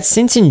interesting is that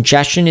since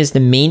ingestion is the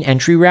main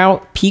entry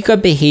route, pica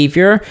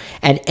behavior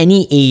at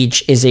any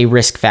age is a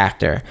risk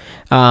factor.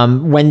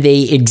 When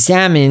they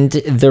examined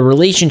the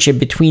relationship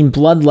between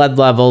blood lead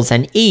levels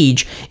and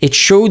age, it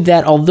showed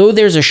that although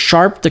there's a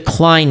sharp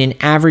decline in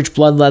average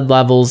blood lead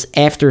levels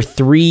after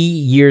 3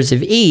 years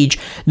of age,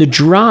 the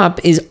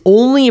drop is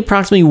only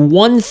approximately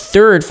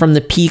 1/3 from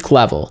the peak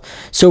level.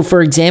 So,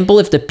 for example,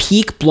 if the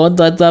peak blood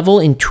lead level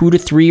in 2 to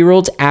 3 year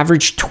olds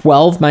averaged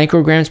 12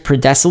 micrograms per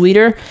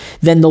deciliter,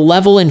 then the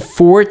level in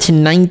 4 to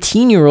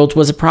 19 year olds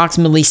was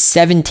approximately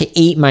 7 to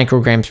 8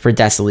 micrograms per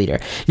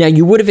deciliter. Now,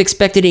 you would have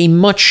expected a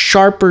much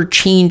sharper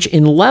change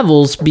in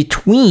levels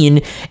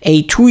between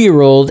a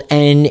 2-year-old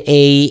and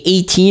a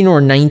 18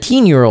 or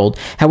 19-year-old.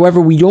 However,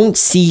 we don't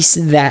see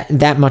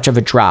that much of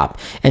a drop.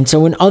 And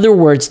so, in other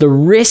words, the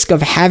risk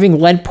of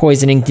having lead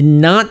poisoning did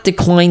not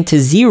decline to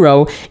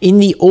 0 in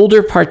the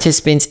older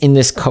participants in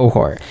this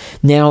cohort.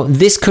 Now,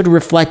 this could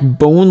reflect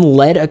bone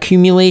lead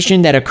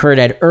accumulation that occurred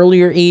at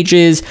earlier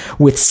ages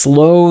with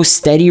slow,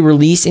 steady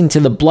release into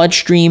the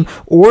bloodstream,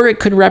 or it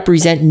could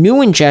represent new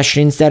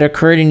ingestions that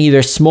occurred in either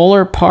a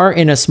smaller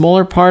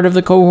part of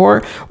the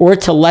cohort or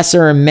to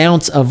lesser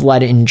amounts of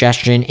lead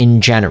ingestion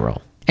in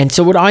general. And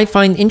so what I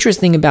find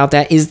interesting about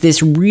that is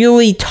this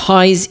really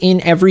ties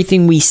in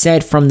everything we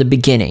said from the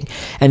beginning.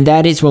 And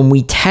that is when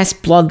we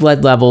test blood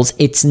lead levels,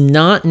 it's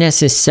not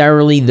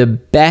necessarily the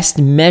best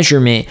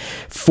measurement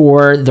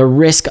for the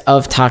risk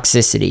of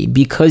toxicity,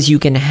 because you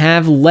can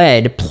have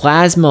lead,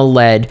 plasma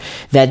lead,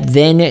 that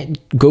then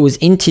goes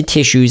into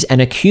tissues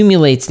and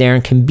accumulates there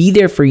and can be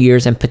there for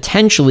years and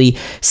potentially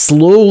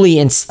slowly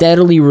and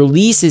steadily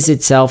releases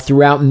itself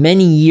throughout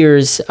many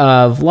years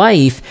of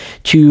life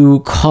to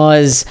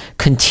cause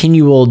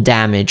continual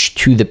damage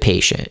to the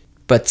patient.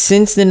 But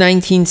since the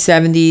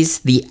 1970s,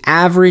 the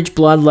average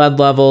blood lead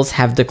levels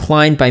have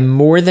declined by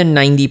more than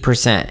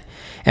 90%.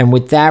 And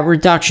with that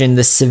reduction,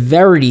 the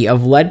severity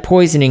of lead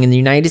poisoning in the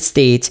United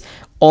States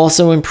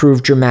also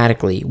improved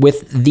dramatically,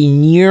 with the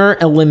near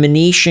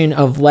elimination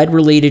of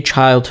lead-related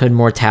childhood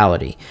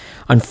mortality.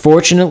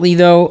 Unfortunately,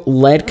 though,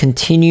 lead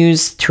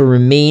continues to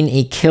remain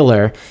a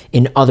killer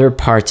in other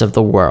parts of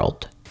the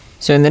world.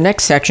 So in the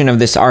next section of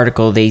this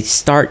article, they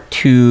start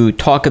to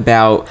talk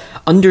about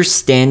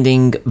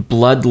understanding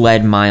blood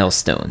lead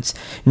milestones.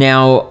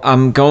 Now,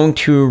 I'm going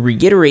to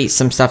reiterate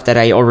some stuff that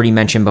I already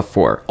mentioned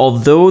before.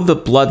 Although the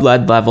blood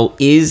lead level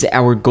is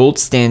our gold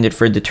standard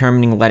for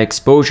determining lead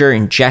exposure,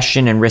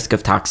 ingestion, and risk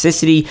of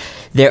toxicity,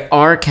 there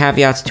are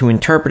caveats to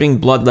interpreting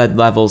blood lead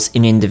levels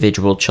in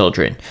individual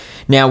children.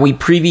 Now, we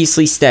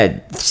previously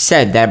said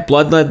that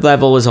blood lead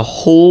level is a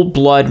whole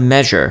blood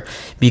measure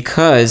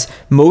because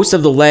most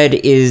of the lead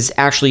is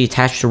actually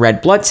attached to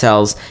red blood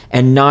cells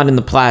and not in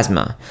the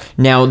plasma.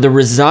 Now, the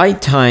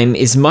reside time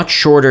is much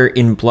shorter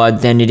in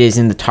blood than it is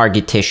in the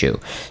target tissue.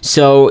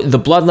 So the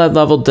blood lead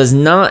level does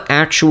not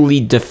actually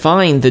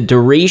define the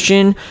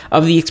duration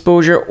of the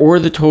exposure or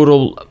the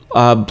total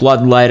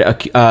blood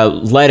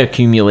lead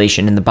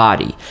accumulation in the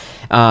body.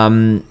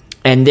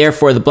 And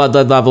therefore, the blood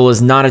lead level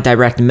is not a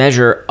direct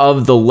measure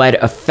of the lead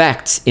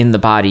effects in the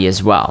body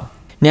as well.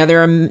 Now,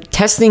 there are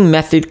testing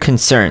method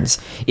concerns.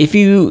 If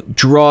you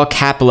draw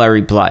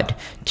capillary blood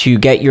to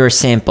get your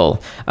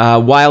sample,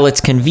 while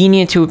it's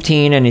convenient to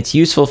obtain and it's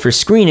useful for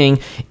screening,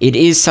 it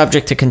is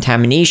subject to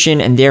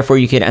contamination and therefore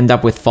you could end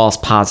up with false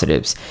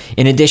positives.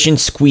 In addition,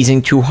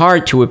 squeezing too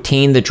hard to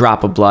obtain the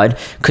drop of blood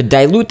could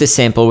dilute the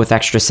sample with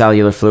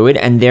extracellular fluid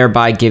and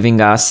thereby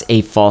giving us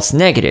a false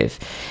negative.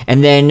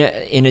 And then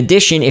in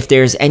addition, if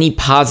there's any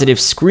positive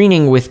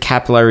screening with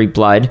capillary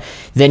blood,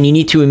 then you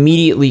need to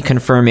immediately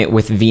confirm it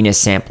with venous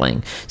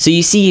sampling. So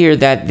you see here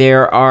that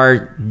there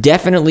are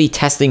definitely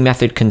testing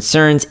method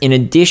concerns in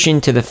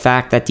addition to the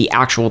fact that the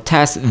actual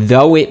test,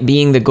 though it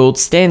being the gold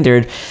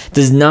standard,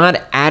 does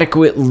not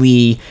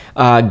adequately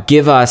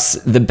give us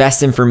the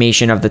best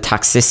information of the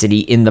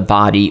toxicity in the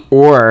body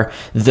or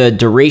the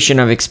duration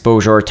of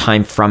exposure or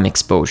time from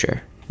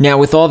exposure. Now,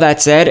 with all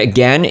that said,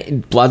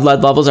 again, blood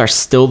lead levels are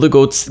still the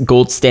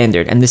gold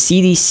standard. And the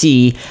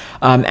CDC,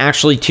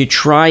 actually, to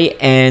try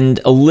and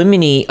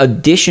eliminate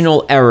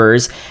additional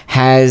errors,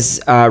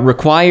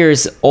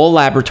 requires all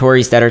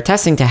laboratories that are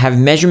testing to have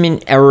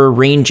measurement error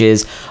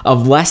ranges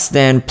of less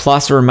than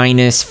plus or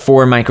minus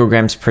 4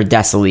 micrograms per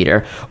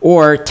deciliter,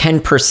 or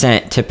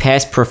 10% to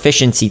pass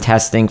proficiency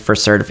testing for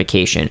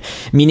certification.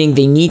 Meaning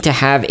they need to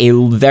have a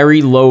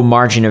very low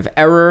margin of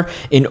error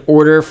in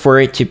order for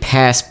it to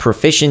pass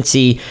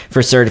proficiency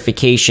for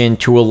certification,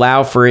 to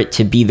allow for it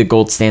to be the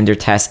gold standard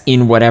test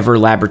in whatever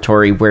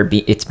laboratory where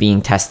it's being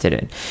tested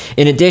in.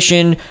 In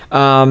addition,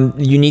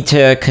 you need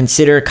to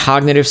consider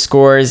cognitive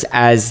scores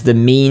as the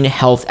main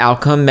health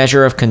outcome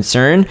measure of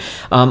concern.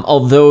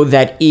 Although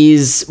that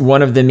is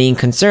one of the main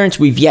concerns,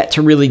 we've yet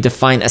to really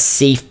define a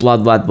safe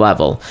blood lead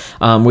level,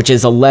 which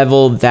is a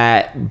level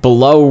that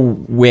below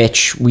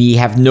which we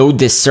have no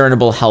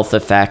discernible health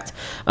effect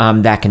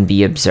that can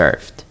be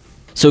observed.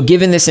 So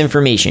given this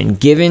information,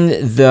 given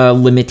the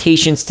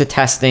limitations to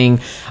testing,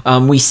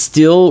 we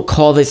still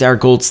call this our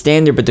gold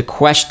standard, but the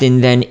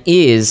question then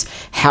is,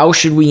 how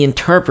should we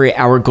interpret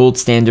our gold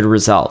standard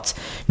results?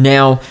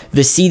 Now,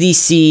 the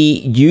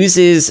CDC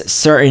uses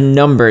certain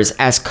numbers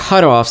as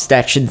cutoffs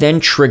that should then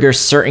trigger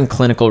certain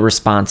clinical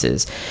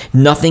responses.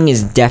 Nothing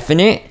is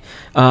definite,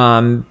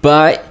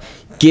 but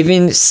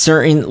given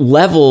certain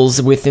levels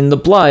within the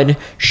blood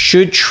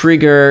should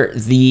trigger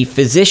the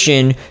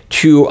physician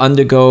to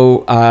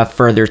undergo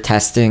further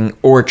testing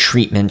or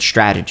treatment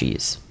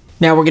strategies.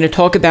 Now we're going to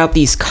talk about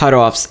these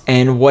cutoffs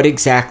and what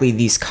exactly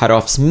these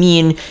cutoffs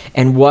mean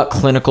and what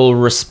clinical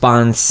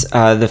response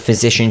the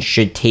physician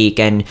should take.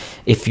 And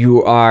if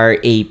you are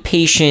a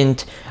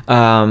patient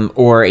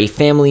or a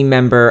family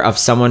member of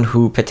someone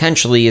who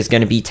potentially is going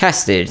to be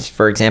tested,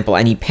 for example,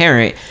 any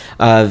parent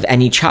of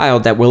any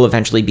child that will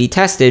eventually be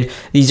tested,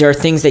 these are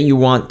things that you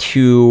want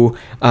to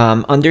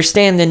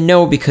understand and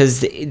know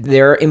because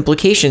there are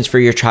implications for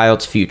your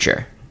child's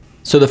future.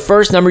 So the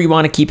first number you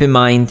want to keep in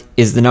mind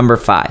is the number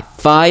 5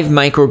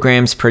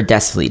 micrograms per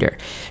deciliter.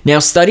 Now,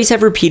 studies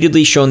have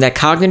repeatedly shown that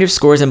cognitive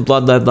scores and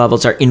blood lead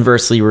levels are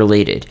inversely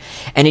related.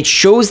 And it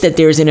shows that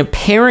there's an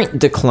apparent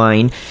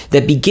decline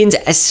that begins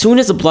as soon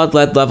as the blood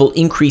lead level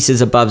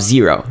increases above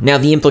 0. Now,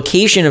 the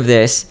implication of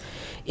this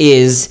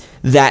is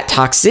that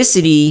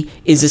toxicity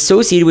is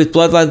associated with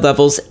blood lead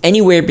levels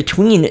anywhere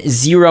between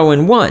 0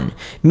 and 1,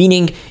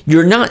 meaning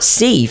you're not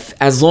safe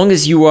as long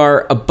as you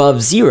are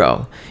above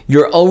 0.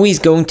 You're always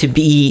going to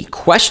be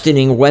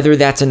questioning whether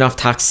that's enough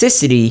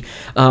toxicity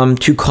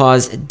to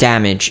cause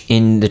damage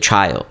in the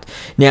child.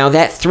 Now,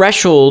 that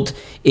threshold,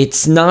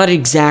 it's not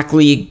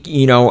exactly,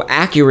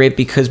 accurate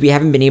because we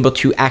haven't been able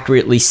to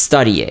accurately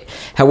study it.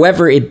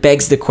 However, it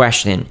begs the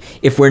question,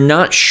 if we're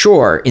not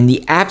sure in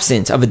the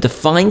absence of a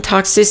defined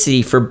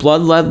toxicity for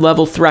blood lead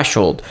level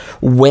threshold,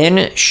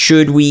 when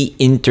should we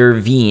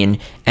intervene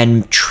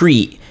and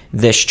treat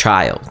this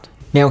child?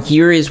 Now,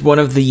 here is one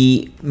of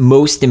the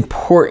most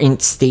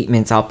important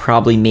statements I'll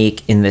probably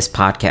make in this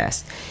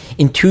podcast.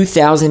 In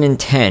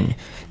 2010,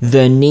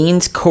 the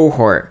NANES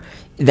cohort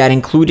that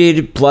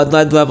included blood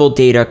lead level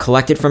data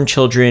collected from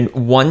children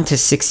 1 to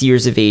 6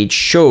 years of age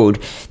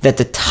showed that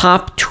the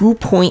top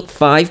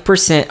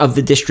 2.5% of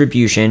the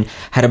distribution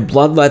had a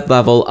blood lead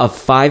level of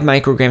 5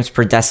 micrograms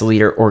per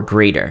deciliter or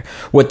greater.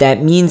 What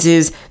that means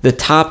is the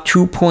top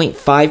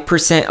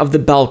 2.5% of the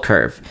bell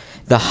curve,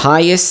 the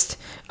highest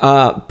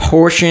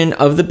portion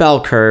of the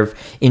bell curve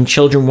in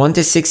children 1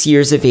 to 6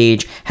 years of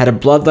age had a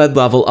blood lead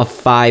level of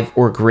 5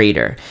 or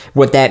greater.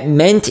 What that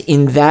meant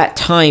in that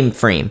time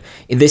frame,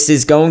 this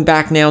is going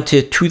back now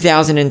to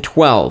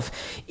 2012,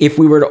 if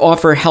we were to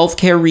offer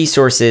healthcare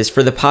resources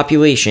for the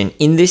population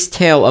in this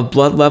tail of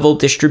blood level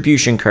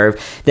distribution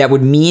curve, that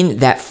would mean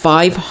that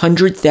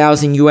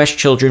 500,000 U.S.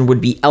 children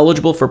would be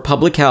eligible for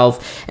public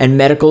health and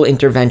medical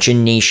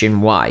intervention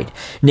nationwide.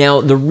 Now,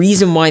 the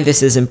reason why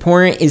this is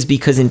important is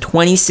because in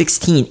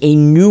 2016, a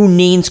new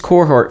NANES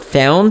cohort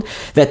found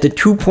that the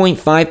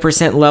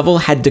 2.5% level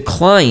had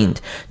declined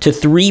to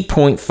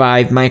 3.5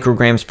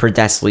 micrograms per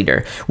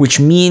deciliter, which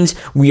means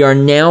we are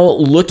now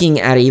looking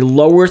at a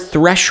lower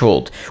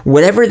threshold.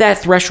 Whatever that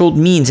threshold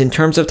means in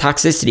terms of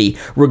toxicity,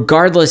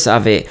 regardless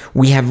of it,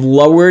 we have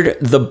lowered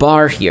the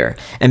bar here.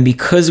 And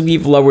because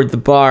we've lowered the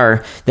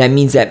bar, that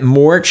means that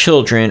more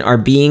children are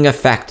being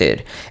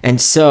affected.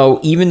 And so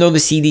even though the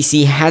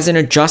CDC hasn't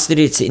adjusted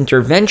its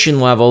intervention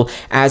level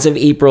as of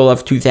April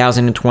of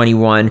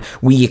 2021,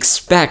 we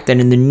expect that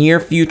in the near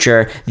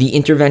future, the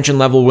intervention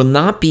level will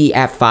not be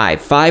at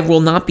 5. 5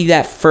 will not be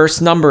that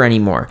first number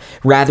anymore.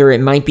 Rather, it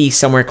might be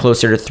somewhere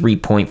closer to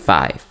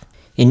 3.5.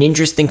 An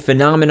interesting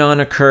phenomenon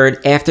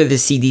occurred after the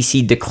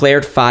CDC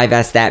declared 5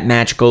 as that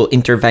magical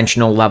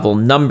interventional level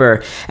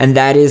number, and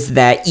that is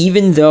that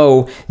even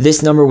though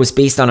this number was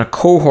based on a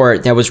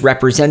cohort that was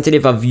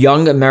representative of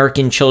young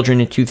American children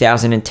in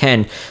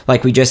 2010,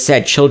 like we just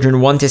said, children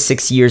 1 to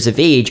 6 years of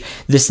age,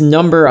 this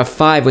number of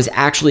 5 was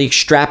actually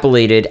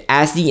extrapolated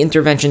as the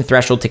intervention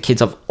threshold to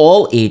kids of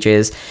all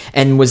ages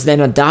and was then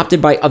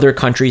adopted by other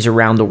countries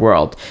around the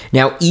world.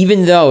 Now,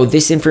 even though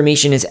this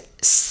information is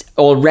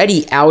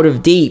already out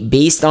of date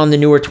based on the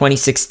newer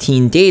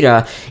 2016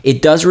 data,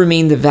 it does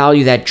remain the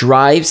value that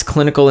drives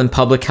clinical and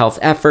public health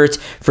efforts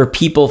for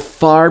people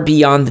far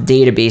beyond the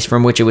database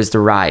from which it was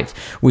derived,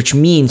 which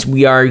means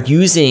we are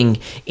using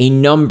a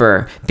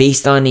number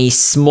based on a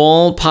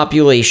small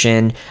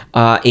population,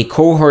 a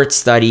cohort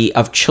study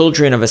of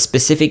children of a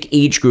specific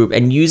age group,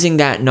 and using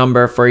that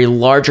number for a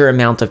larger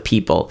amount of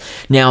people.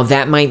 Now,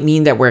 that might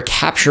mean that we're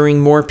capturing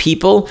more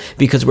people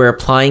because we're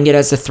applying it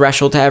as a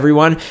threshold to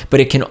everyone,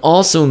 but it can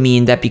also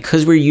mean that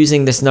because we're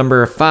using this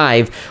number of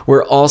 5,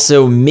 we're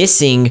also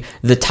missing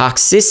the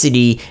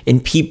toxicity in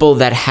people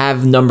that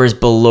have numbers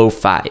below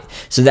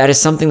 5. So that is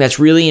something that's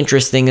really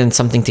interesting and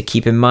something to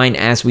keep in mind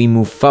as we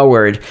move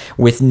forward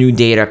with new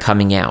data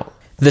coming out.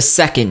 The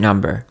second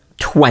number,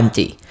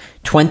 20.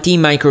 20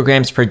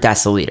 micrograms per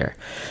deciliter.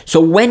 So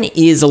when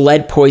is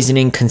lead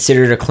poisoning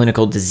considered a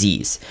clinical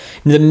disease?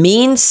 The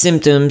main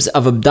symptoms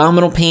of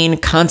abdominal pain,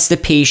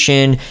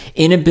 constipation,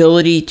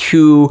 inability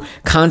to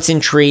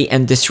concentrate,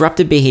 and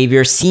disruptive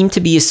behavior seem to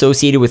be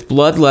associated with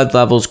blood lead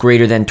levels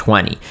greater than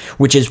 20,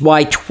 which is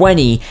why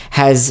 20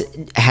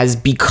 has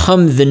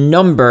become the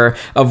number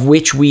of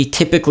which we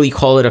typically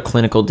call it a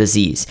clinical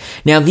disease.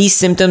 Now, these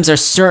symptoms are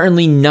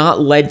certainly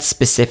not lead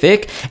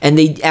specific, and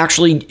they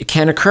actually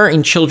can occur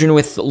in children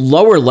with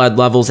lower lead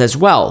levels as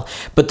well.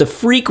 But the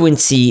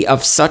frequency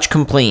of such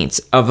complaints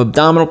of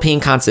abdominal pain,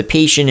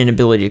 constipation,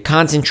 inability to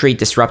concentrate,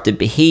 disruptive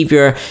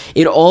behavior,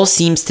 it all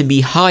seems to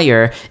be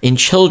higher in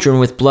children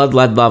with blood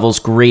lead levels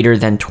greater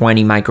than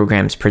 20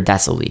 micrograms per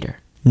deciliter.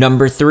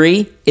 Number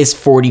 3 is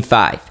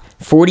 45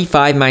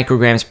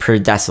 micrograms per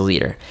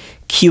deciliter.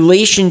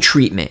 Chelation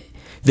treatment.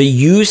 The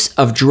use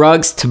of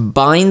drugs to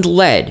bind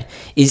lead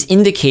is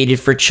indicated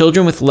for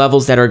children with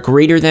levels that are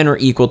greater than or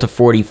equal to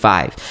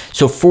 45.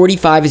 So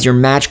 45 is your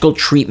magical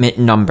treatment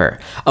number.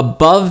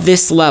 Above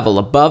this level,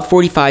 above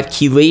 45,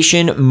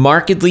 chelation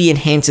markedly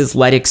enhances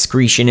lead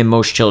excretion in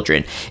most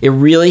children. It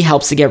really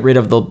helps to get rid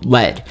of the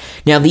lead.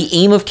 Now, the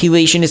aim of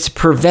chelation is to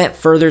prevent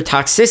further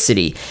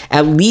toxicity,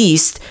 at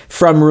least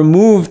from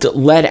removed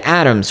lead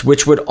atoms,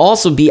 which would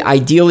also be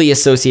ideally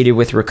associated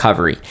with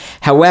recovery.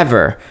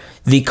 However,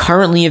 the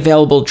currently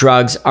available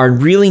drugs are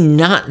really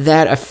not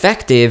that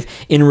effective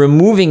in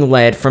removing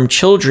lead from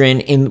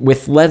children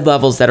with lead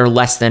levels that are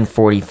less than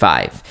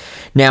 45.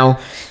 Now,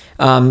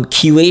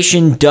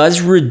 chelation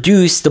does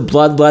reduce the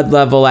blood lead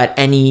level at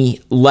any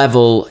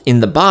level in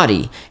the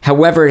body.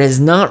 However, it has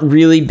not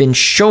really been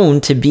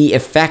shown to be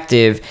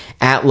effective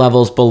at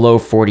levels below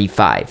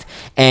 45.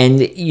 And,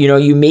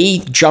 you may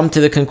jump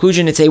to the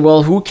conclusion and say,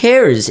 well, who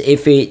cares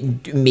if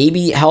it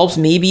maybe helps,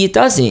 maybe it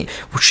doesn't.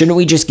 Shouldn't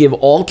we just give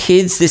all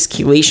kids this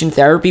chelation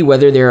therapy,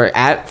 whether they're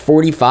at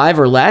 45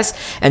 or less?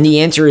 And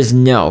the answer is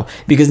no,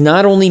 because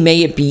not only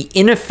may it be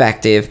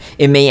ineffective,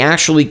 it may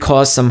actually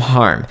cause some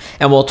harm.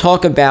 And we'll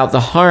talk about the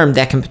harm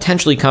that can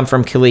potentially come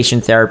from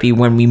chelation therapy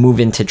when we move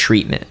into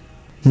treatment.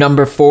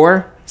 Number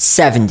 4,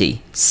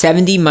 70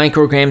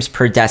 micrograms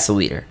per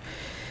deciliter.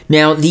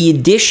 Now, the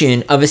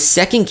addition of a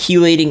second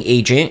chelating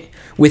agent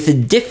with a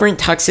different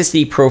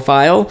toxicity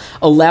profile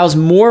allows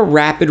more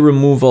rapid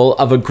removal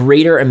of a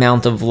greater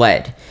amount of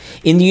lead.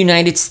 In the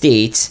United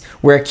States,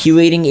 where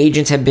chelating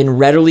agents have been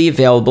readily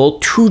available,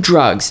 2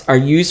 drugs are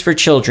used for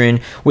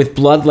children with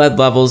blood lead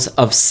levels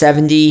of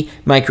 70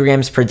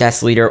 micrograms per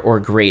deciliter or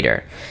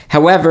greater.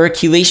 However,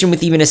 chelation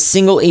with even a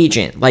single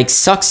agent, like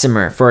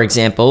Succimer, for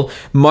example,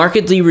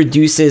 markedly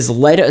reduces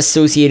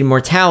lead-associated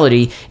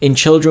mortality in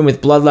children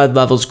with blood lead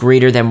levels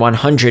greater than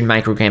 100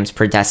 micrograms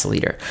per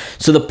deciliter.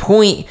 So the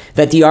point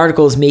that the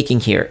article is making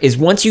here is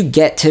once you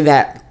get to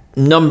that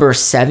number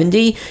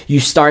 70, you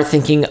start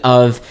thinking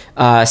of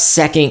a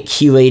second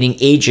chelating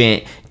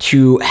agent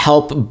to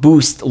help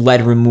boost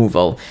lead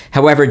removal.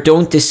 However,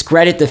 don't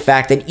discredit the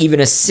fact that even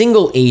a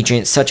single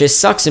agent such as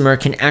Succimer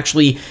can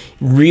actually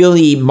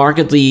really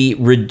markedly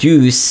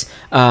reduce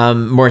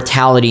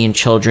mortality in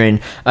children,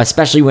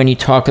 especially when you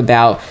talk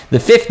about the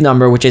 5th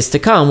number, which is to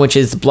come, which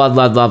is blood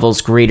lead levels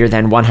greater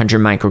than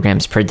 100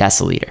 micrograms per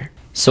deciliter.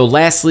 So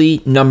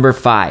lastly, number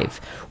 5,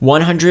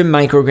 100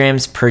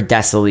 micrograms per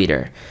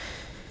deciliter.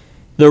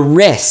 The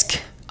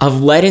risk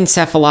of lead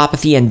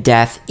encephalopathy and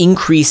death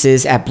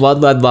increases at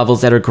blood lead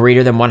levels that are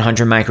greater than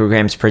 100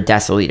 micrograms per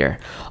deciliter,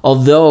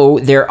 although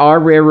there are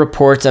rare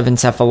reports of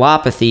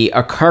encephalopathy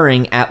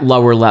occurring at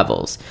lower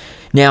levels.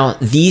 Now,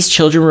 these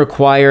children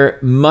require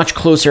much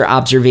closer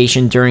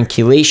observation during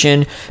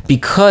chelation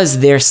because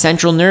their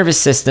central nervous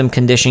system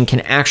condition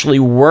can actually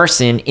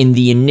worsen in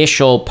the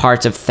initial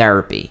parts of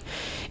therapy.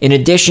 In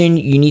addition,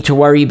 you need to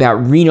worry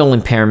about renal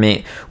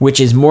impairment, which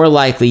is more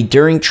likely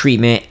during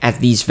treatment at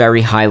these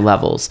very high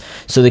levels.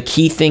 So the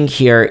key thing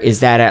here is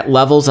that at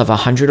levels of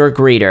 100 or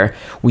greater,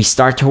 we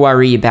start to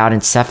worry about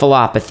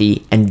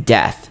encephalopathy and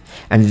death.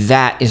 And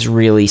that is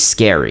really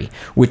scary,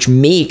 which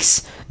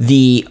makes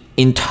the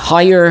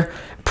entire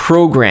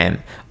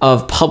program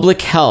of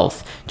public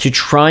health to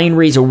try and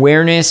raise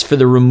awareness for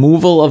the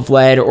removal of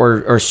lead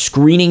or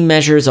screening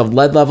measures of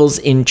lead levels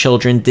in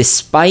children,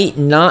 despite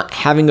not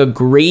having a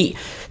great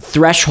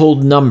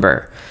threshold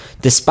number.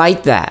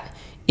 Despite that,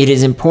 it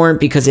is important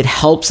because it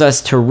helps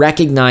us to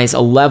recognize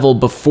a level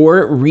before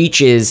it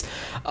reaches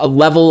a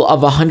level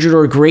of 100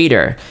 or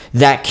greater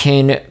that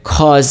can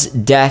cause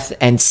death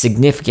and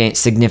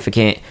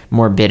significant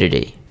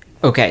morbidity.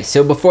 Okay,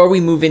 so before we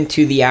move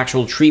into the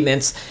actual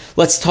treatments,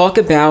 let's talk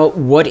about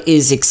what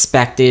is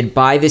expected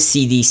by the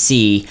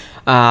CDC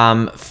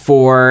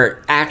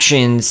for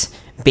actions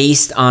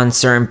based on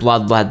certain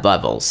blood lead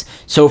levels.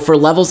 So for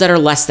levels that are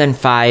less than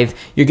 5,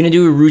 you're going to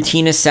do a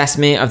routine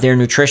assessment of their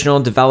nutritional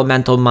and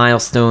developmental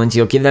milestones.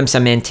 You'll give them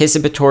some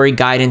anticipatory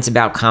guidance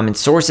about common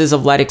sources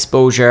of lead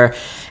exposure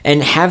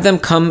and have them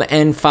come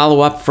and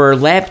follow up for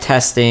lab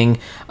testing,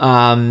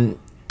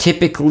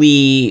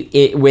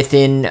 typically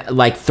within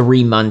like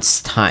 3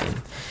 months'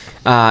 time.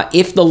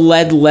 If the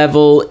lead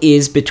level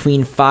is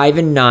between 5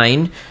 and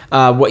 9,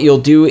 what you'll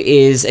do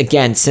is,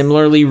 again,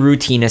 similarly,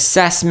 routine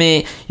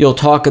assessment. You'll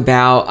talk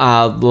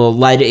about the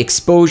lead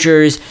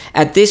exposures.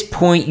 At this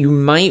point, you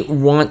might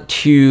want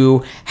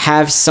to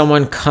have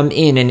someone come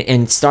in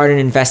and start an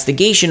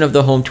investigation of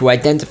the home to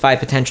identify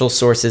potential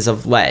sources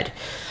of lead.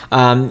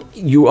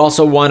 You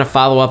also want to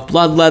follow up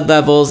blood lead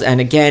levels.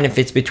 And again, if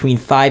it's between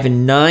 5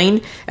 and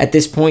 9, at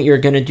this point, you're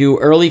going to do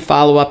early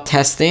follow-up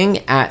testing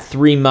at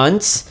 3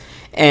 months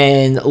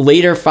and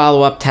later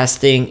follow-up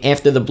testing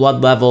after the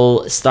blood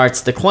level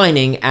starts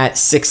declining at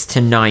 6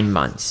 to 9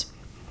 months.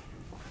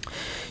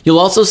 You'll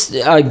also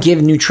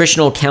give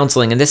nutritional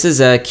counseling, and this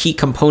is a key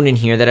component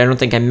here that I don't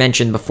think I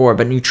mentioned before,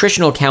 but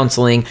nutritional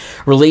counseling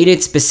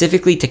related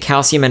specifically to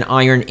calcium and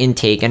iron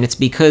intake, and it's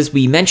because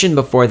we mentioned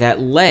before that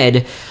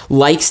lead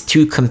likes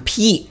to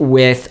compete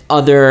with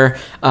other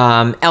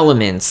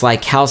elements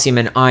like calcium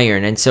and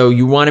iron, and so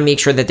you want to make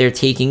sure that they're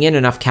taking in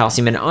enough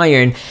calcium and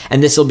iron,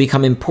 and this will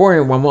become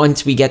important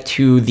once we get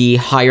to the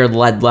higher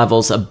lead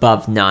levels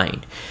above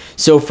 9.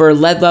 So for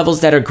lead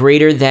levels that are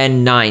greater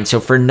than 9, so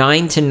for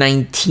 9 to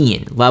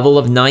 19, level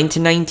of 9 to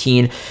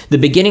 19, the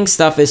beginning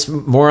stuff is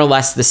more or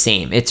less the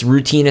same. It's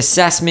routine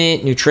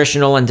assessment,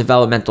 nutritional and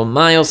developmental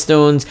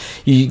milestones.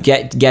 You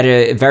get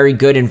a very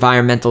good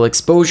environmental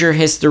exposure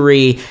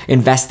history,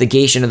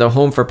 investigation of the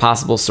home for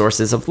possible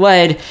sources of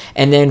lead,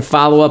 and then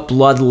follow-up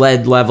blood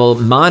lead level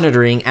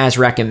monitoring as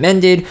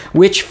recommended,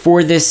 which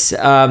for this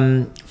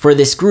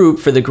group,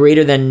 for the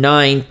greater than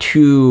 9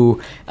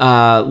 to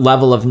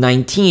level of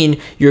 19,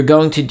 you're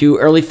going to do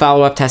early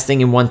follow-up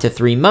testing in 1 to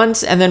 3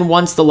 months, and then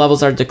once the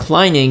levels are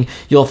declining,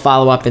 you'll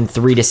follow up in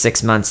 3 to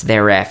 6 months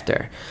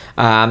thereafter.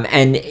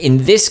 And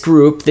in this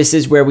group, this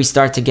is where we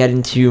start to get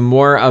into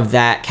more of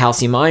that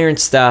calcium iron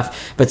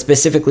stuff, but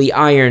specifically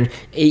iron.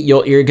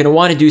 You're going to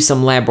want to do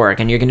some lab work,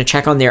 and you're going to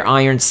check on their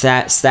iron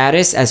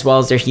status as well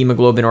as their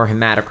hemoglobin or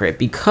hematocrit,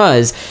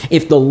 because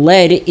if the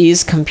lead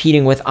is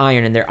competing with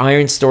iron and their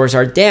iron stores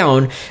are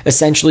down,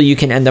 essentially you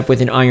can end up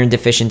with an iron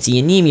deficiency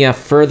anemia,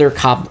 further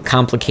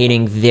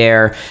complicating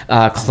their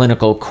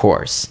clinical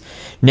course.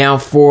 Now,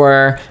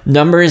 for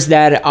numbers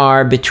that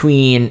are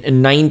between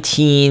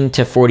 19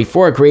 to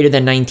 44, greater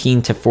than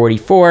 19 to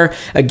 44,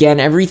 again,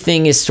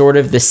 everything is sort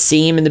of the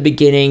same in the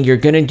beginning. You're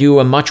going to do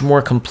a much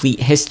more complete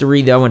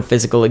history, though, and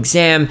physical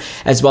exam,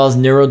 as well as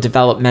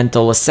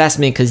neurodevelopmental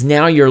assessment, because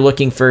now you're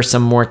looking for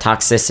some more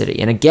toxicity.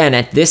 And again,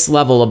 at this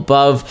level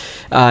above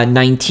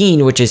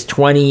 19, which is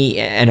 20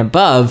 and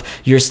above,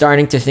 you're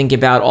starting to think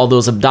about all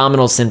those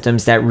abdominal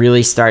symptoms that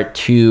really start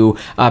to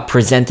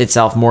present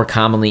itself more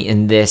commonly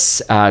in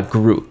this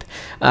group.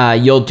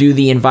 You'll do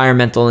the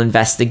environmental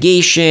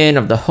investigation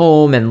of the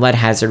home and lead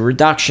hazard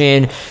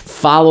reduction.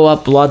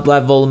 Follow-up blood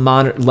level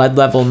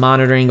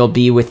monitoring will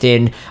be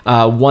within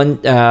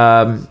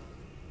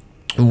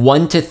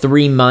 1 to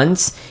 3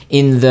 months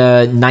in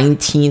the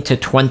 19 to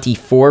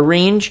 24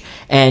 range,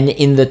 and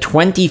in the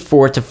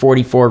 24 to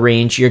 44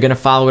 range, you're going to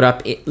follow it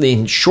up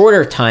in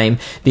shorter time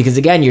because,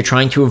 again, you're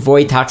trying to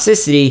avoid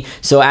toxicity.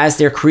 So as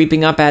they're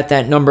creeping up at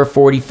that number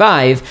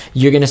 45,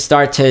 you're going to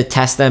start to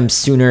test them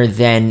sooner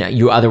than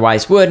you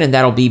otherwise would, and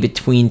that'll be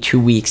between 2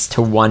 weeks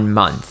to 1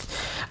 month.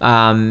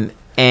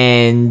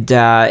 And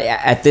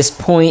at this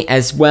point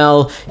as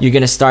well, you're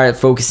going to start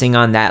focusing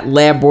on that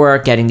lab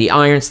work, getting the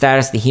iron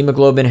status, the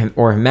hemoglobin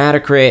or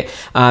hematocrit,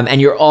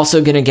 and you're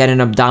also going to get an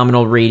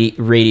abdominal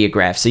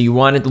radiograph. So you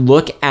want to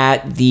look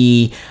at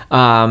the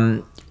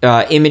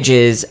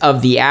images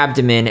of the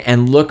abdomen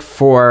and look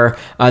for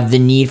the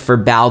need for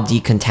bowel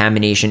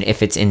decontamination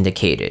if it's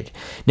indicated.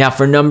 Now,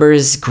 for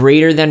numbers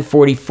greater than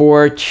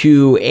 44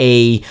 to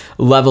a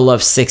level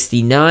of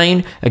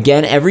 69,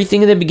 again,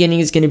 everything in the beginning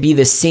is going to be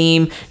the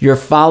same. Your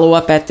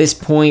follow-up at this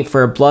point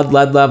for a blood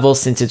lead level,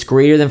 since it's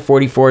greater than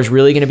 44, is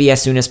really going to be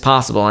as soon as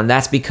possible. And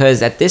that's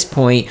because at this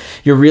point,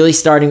 you're really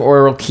starting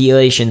oral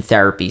chelation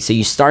therapy. So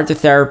you start the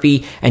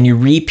therapy and you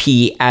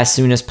repeat as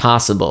soon as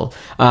possible.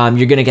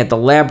 You're going to get the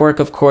lab work,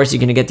 of course. You're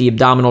going to get the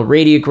abdominal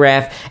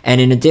radiograph. And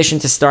in addition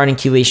to starting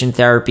chelation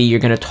therapy, you're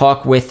going to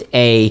talk with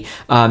a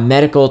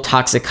medical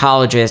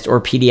toxicologist or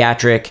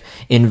pediatric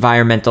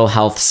environmental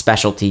health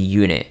specialty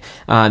unit.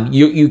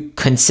 You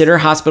consider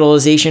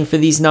hospitalization for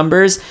these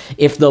numbers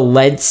if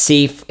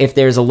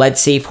there's a lead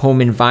safe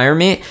home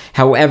environment.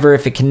 However,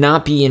 if it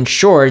cannot be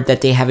ensured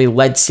that they have a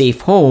lead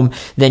safe home,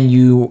 then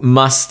you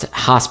must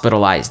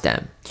hospitalize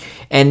them.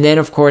 And then,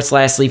 of course,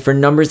 lastly, for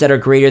numbers that are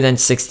greater than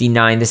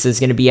 69, this is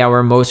going to be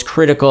our most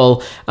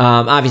critical.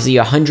 Obviously,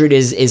 100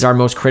 is our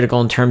most critical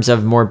in terms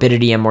of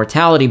morbidity and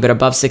mortality, but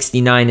above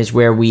 69 is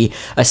where we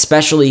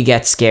especially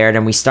get scared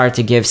and we start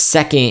to give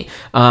second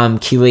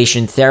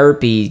chelation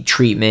therapy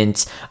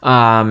treatments.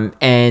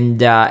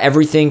 And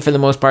everything, for the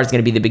most part, is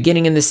going to be the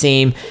beginning and the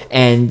same.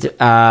 And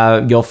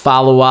you'll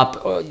follow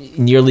up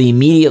nearly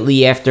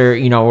immediately after,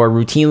 or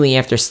routinely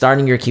after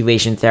starting your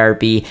chelation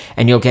therapy,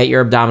 and you'll get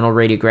your abdominal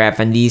radiograph.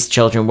 And these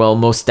children will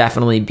most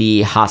definitely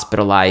be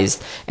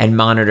hospitalized and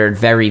monitored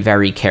very,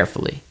 very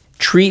carefully.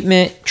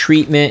 Treatment.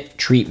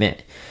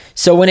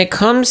 So when it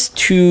comes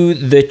to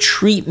the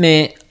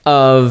treatment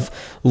of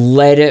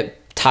lead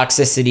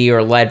toxicity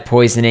or lead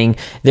poisoning,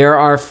 there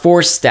are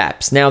 4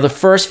 steps. Now, the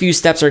first few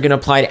steps are going to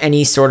apply to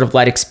any sort of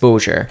lead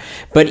exposure.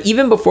 But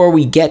even before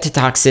we get to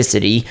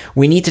toxicity,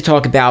 we need to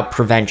talk about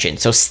prevention.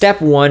 So step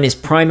 1 is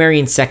primary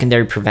and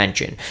secondary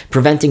prevention.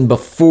 Preventing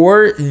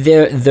before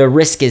the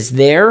risk is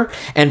there,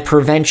 and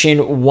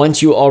prevention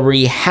once you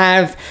already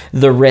have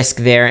the risk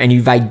there and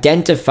you've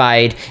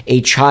identified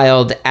a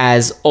child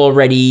as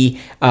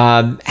already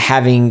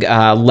having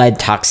lead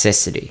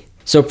toxicity.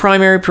 So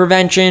primary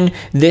prevention,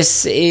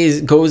 this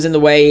goes in the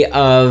way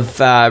of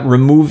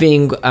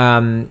removing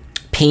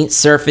paint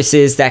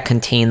surfaces that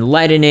contain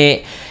lead in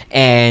it,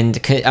 and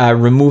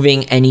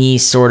removing any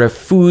sort of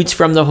foods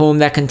from the home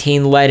that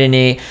contain lead in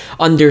it,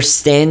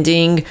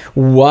 understanding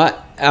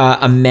what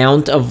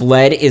amount of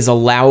lead is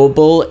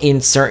allowable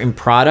in certain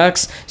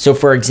products. So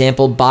for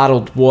example,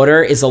 bottled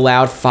water is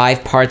allowed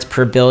 5 parts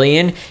per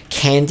billion,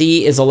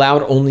 candy is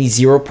allowed only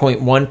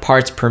 0.1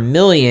 parts per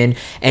million,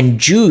 and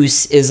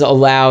juice is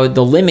allowed,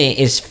 the limit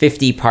is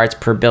 50 parts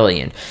per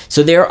billion.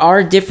 So there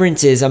are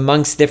differences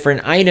amongst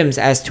different items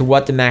as to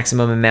what the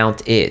maximum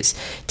amount is.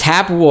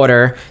 Tap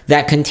water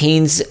that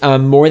contains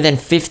more than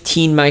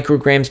 15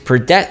 micrograms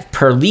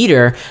per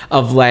liter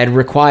of lead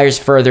requires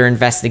further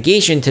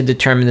investigation to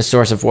determine the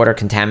source of water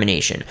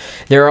contamination.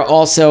 There are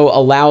also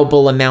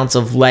allowable amounts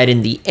of lead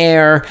in the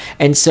air,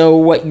 and so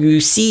what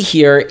you see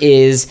here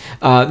is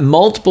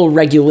multiple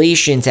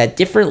regulations at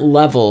different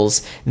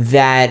levels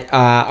that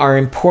are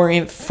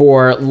important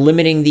for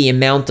limiting the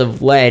amount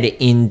of lead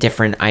in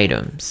different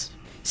items.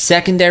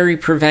 Secondary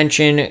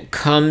prevention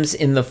comes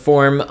in the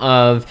form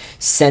of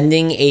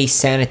sending a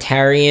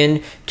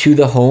sanitarian to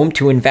the home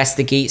to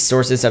investigate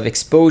sources of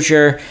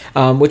exposure,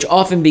 which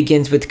often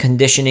begins with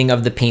conditioning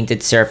of the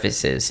painted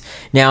surfaces.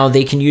 Now,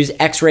 they can use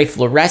X-ray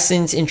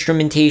fluorescence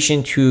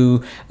instrumentation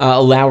to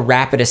allow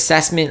rapid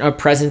assessment of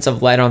presence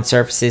of lead on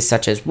surfaces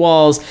such as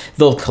walls.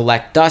 They'll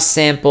collect dust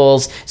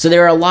samples. So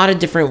there are a lot of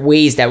different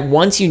ways that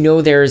once you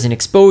know there is an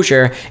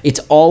exposure, it's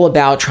all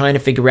about trying to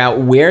figure out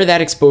where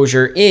that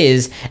exposure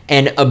is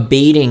and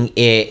abating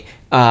it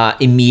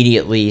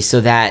immediately so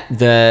that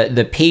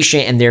the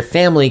patient and their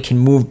family can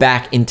move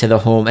back into the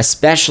home,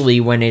 especially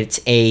when it's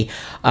a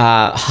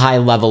high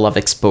level of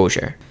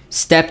exposure.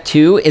 Step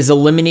 2 is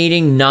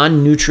eliminating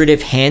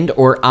non-nutritive hand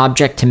or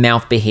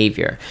object-to-mouth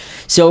behavior.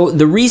 So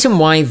the reason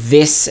why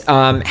this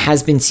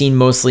has been seen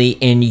mostly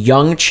in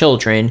young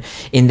children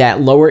in that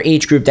lower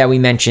age group that we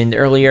mentioned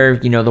earlier,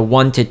 the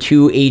 1 to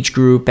 2 age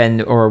group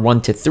or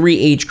 1 to 3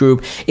 age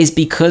group, is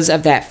because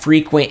of that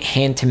frequent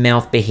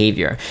hand-to-mouth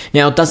behavior.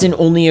 Now, it doesn't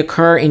only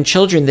occur in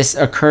children. This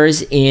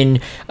occurs in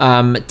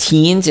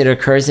teens. It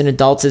occurs in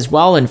adults as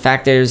well. In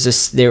fact, there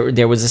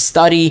was a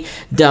study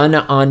done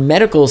on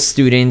medical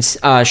students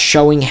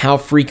showing how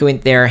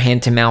frequent their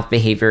hand-to-mouth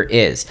behavior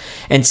is.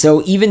 And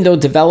so even though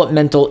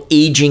developmental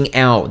aging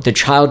out, the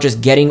child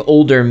just getting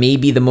older may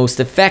be the most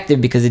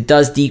effective because it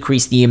does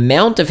decrease the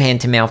amount of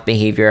hand-to-mouth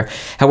behavior.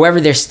 However,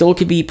 there still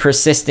could be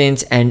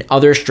persistence and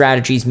other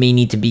strategies may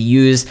need to be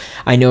used.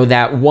 I know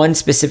that one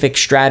specific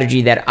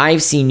strategy that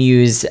I've seen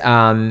used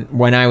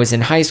when I was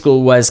in high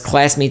school was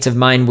classmates of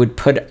mine would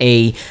put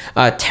a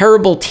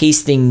terrible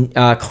tasting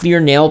clear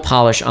nail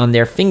polish on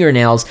their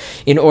fingernails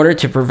in order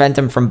to prevent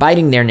them from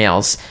biting their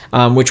nails,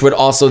 which would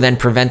also then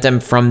prevent them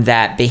from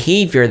that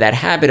behavior, that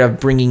habit of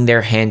bringing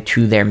their hand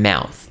to their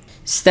mouth.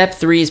 Step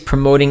 3 is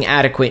promoting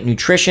adequate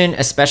nutrition,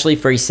 especially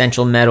for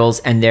essential metals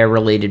and their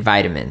related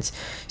vitamins.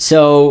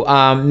 So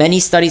many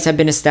studies have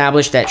been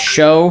established that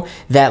show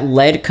that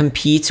lead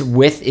competes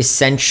with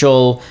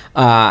essential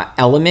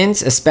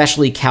elements,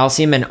 especially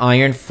calcium and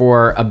iron,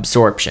 for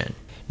absorption.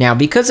 Now,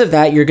 because of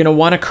that, you're going to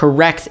want to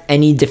correct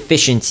any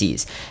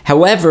deficiencies.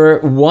 However,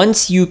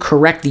 once you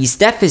correct these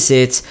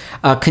deficits,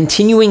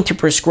 continuing to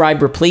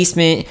prescribe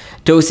replacement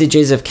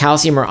dosages of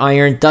calcium or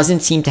iron doesn't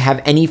seem to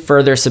have any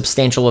further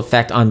substantial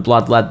effect on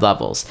blood lead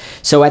levels.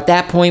 So at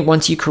that point,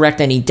 once you correct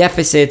any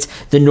deficits,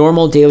 the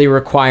normal daily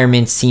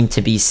requirements seem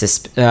to be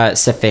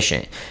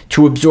sufficient.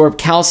 To absorb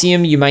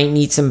calcium, you might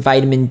need some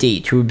vitamin D.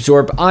 To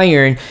absorb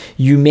iron,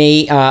 you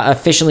may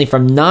efficiently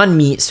from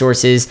non-meat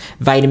sources,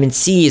 vitamin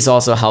C is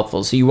also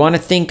helpful. So you want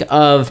to think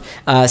of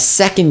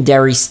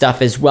secondary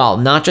stuff as well,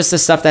 not just the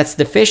stuff that's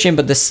deficient,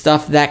 but the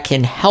stuff that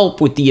can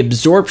help with the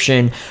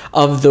absorption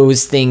of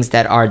those things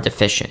that are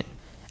deficient.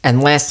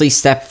 And lastly,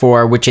 step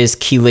 4, which is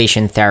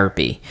chelation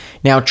therapy.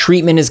 Now,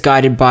 treatment is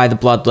guided by the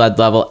blood lead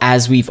level,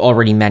 as we've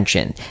already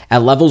mentioned.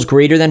 At levels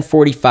greater than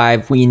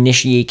 45, we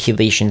initiate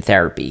chelation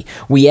therapy.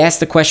 We asked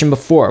the question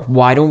before,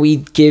 why don't we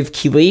give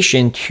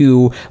chelation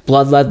to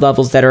blood lead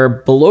levels that are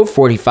below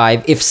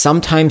 45 if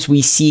sometimes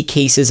we see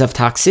cases of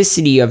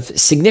toxicity, of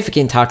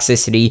significant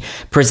toxicity,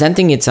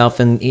 presenting itself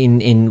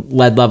in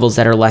lead levels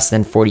that are less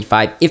than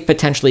 45, if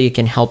potentially it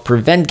can help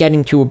prevent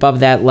getting to above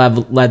that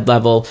lead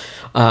level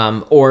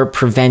or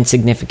prevent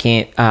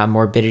significant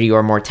morbidity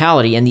or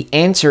mortality? And the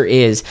answer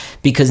is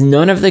because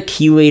none of the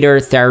chelator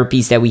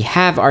therapies that we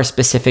have are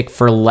specific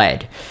for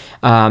lead.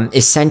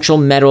 Essential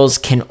metals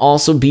can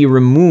also be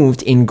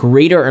removed in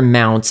greater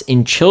amounts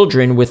in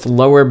children with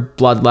lower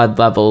blood lead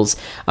levels,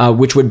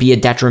 which would be a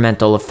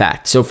detrimental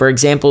effect. So, for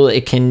example,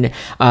 chelation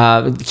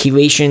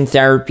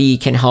therapy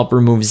can help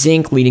remove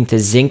zinc, leading to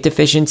zinc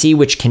deficiency,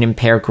 which can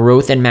impair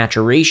growth and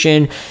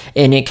maturation,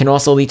 and it can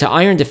also lead to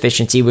iron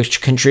deficiency,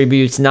 which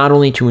contributes not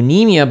only to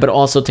anemia, but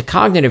also to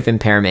cognitive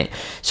impairment.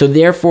 So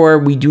therefore,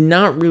 we do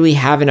not really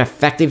have an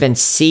effective and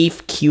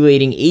safe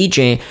chelating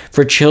agent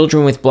for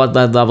children with blood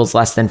lead levels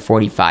less than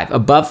 45.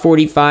 Above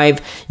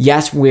 45,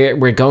 yes,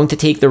 we're going to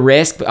take the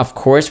risk. Of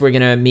course, we're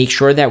going to make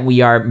sure that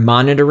we are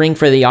monitoring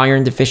for the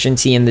iron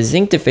deficiency and the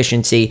zinc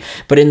deficiency,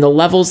 but in the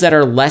levels that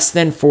are less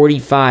than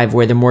 45,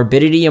 where the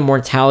morbidity and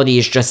mortality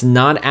is just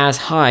not as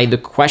high, the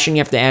question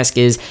you have to ask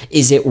is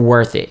it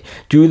worth it?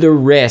 Do the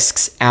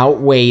risks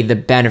outweigh the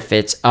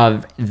benefits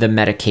of the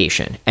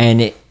medication?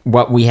 And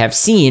what we have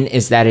seen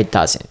is that it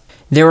doesn't.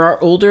 There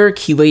are older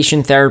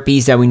chelation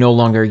therapies that we no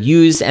longer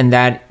use, and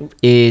that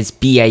is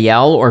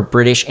BAL, or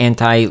British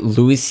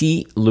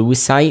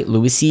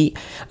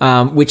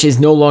anti-Lewisite, which is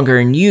no longer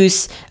in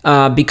use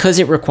because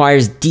it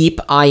requires deep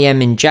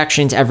IM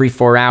injections every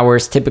 4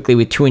 hours, typically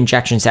with 2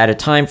 injections at a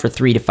time for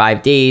 3 to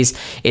 5 days.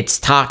 It's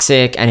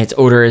toxic and its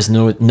odor is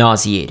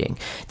nauseating.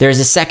 There's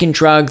a second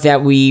drug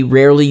that we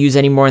rarely use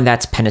anymore, and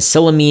that's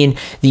penicillamine.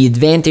 The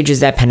advantage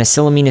is that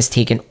penicillamine is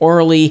taken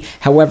orally.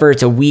 However,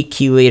 it's a weak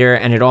chelator,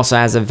 and it also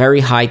has a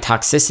very high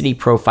toxicity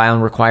profile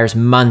and requires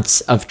months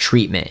of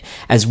treatment,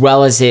 as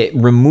well as it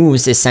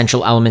removes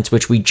essential elements,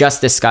 which we just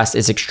discussed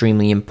is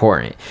extremely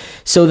important.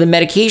 So the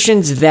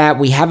medications that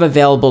we have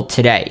available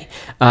today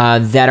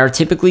that are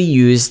typically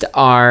used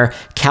are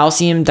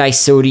calcium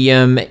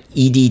disodium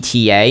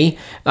EDTA,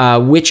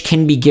 which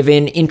can be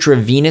given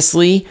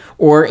intravenously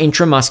or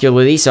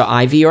intramuscularly, so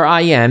IV or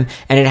IM,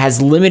 and it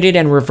has limited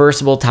and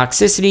reversible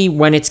toxicity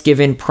when it's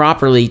given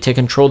properly to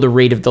control the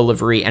rate of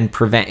delivery and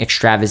prevent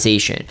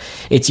extravasation.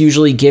 It's usually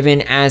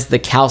given as the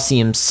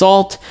calcium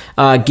salt.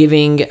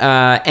 Giving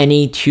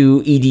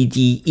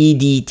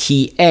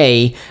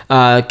Na2-EDTA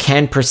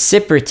can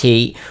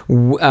precipitate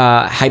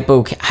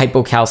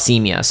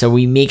hypocalcemia. So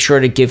we make sure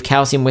to give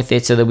calcium with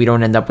it so that we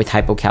don't end up with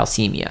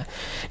hypocalcemia.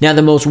 Now,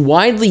 the most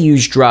widely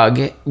used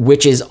drug,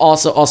 which is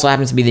also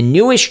happens to be the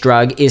newest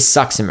drug, is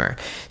Suximur.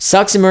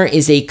 Suximur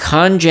is a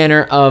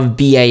congener of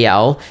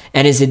BAL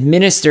and is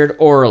administered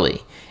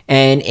orally.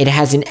 And it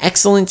has an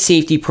excellent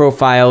safety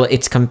profile.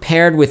 It's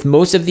compared with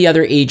most of the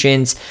other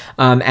agents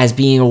as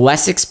being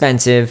less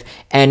expensive,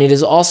 and it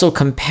is also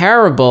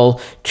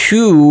comparable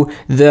to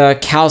the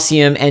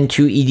calcium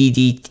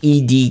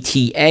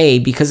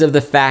N2-EDTA because of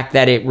the fact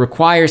that it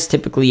requires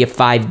typically a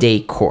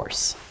 5-day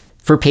course.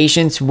 For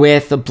patients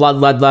with blood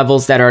lead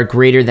levels that are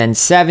greater than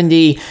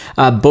 70,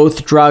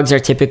 both drugs are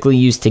typically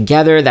used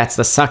together. That's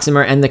the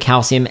Suximur and the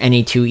calcium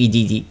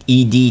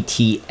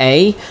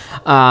Na2-EDTA,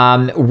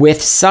 with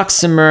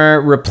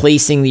Suximur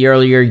replacing the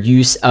earlier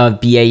use of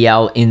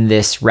BAL in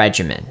this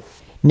regimen.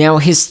 Now,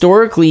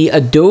 historically, a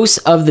dose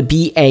of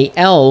the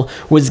BAL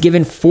was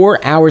given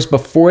 4 hours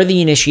before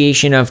the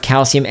initiation of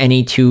calcium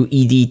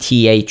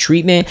Na2-EDTA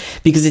treatment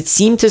because it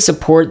seemed to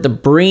support the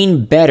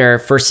brain better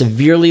for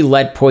severely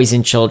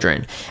lead-poisoned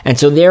children. And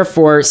so,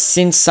 therefore,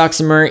 since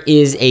Suximur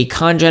is a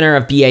congener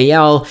of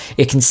BAL,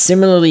 it can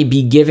similarly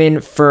be given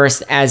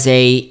first as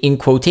a, in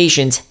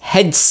quotations,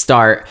 head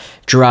start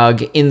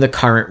drug in the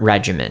current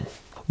regimen.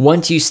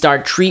 Once you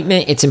start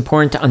treatment, it's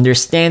important to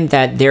understand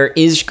that there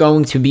is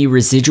going to be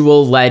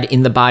residual lead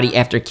in the body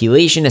after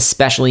chelation,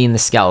 especially in the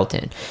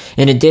skeleton.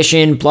 In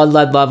addition, blood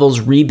lead levels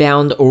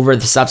rebound over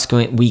the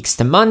subsequent weeks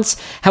to months.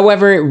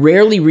 However, it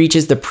rarely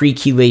reaches the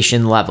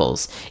pre-chelation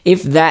levels.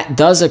 If that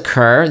does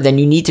occur, then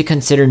you need to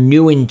consider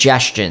new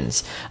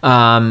ingestions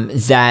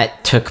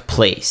that took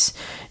place.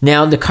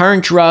 Now, the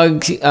current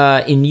drugs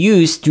in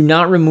use do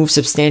not remove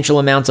substantial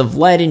amounts of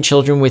lead in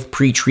children with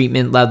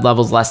pre-treatment lead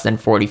levels less than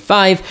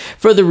 45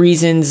 for the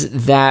reasons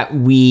that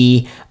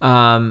the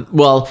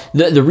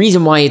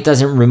reason why it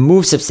doesn't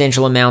remove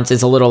substantial amounts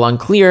is a little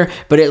unclear,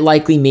 but it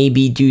likely may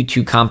be due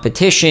to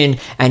competition,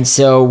 and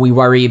so we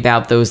worry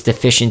about those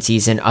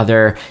deficiencies in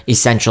other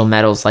essential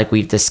metals like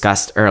we've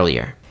discussed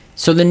earlier.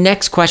 So the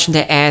next question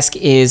to ask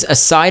is,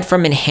 aside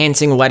from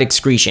enhancing lead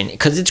excretion,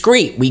 because it's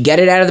great, we get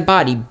it out of the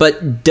body,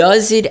 but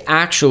does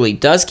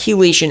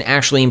chelation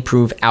actually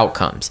improve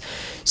outcomes?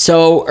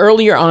 So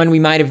earlier on, we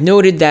might have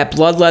noted that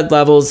blood lead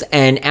levels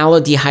and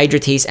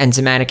allodehydratase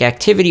enzymatic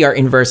activity are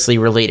inversely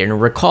related.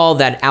 And recall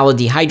that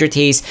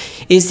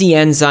allodehydratase is the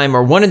enzyme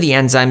or one of the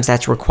enzymes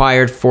that's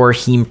required for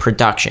heme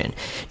production.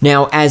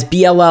 Now, as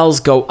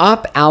BLLs go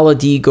up,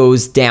 ALLO-D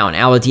goes down.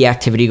 ALLO-D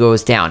activity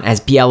goes down. As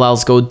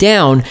BLLs go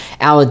down,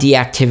 ALLO-D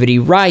activity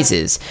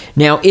rises.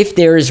 Now, if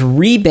there is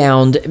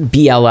rebound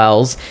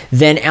BLLs,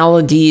 then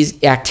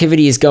ALLO-D's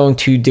activity is going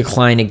to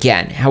decline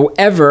again.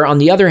 However, on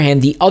the other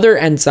hand, the other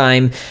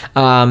enzyme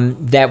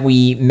sodium that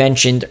we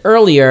mentioned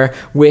earlier,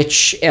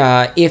 which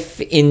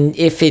if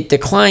it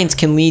declines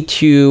can lead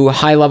to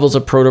high levels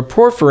of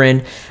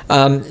protoporphyrin.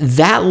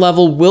 That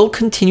level will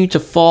continue to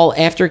fall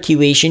after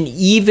chelation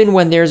even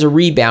when there's a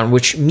rebound,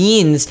 which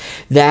means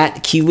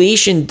that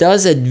chelation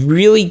does a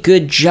really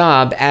good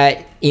job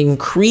at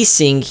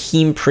increasing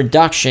heme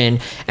production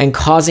and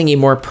causing a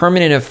more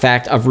permanent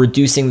effect of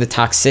reducing the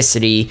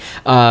toxicity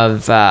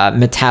of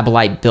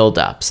metabolite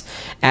buildups.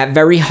 At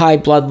very high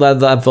blood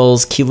lead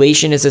levels,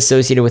 chelation is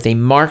associated with a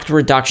marked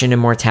reduction in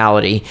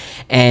mortality,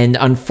 and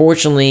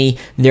unfortunately,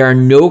 there are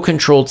no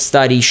controlled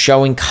studies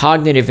showing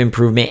cognitive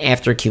improvement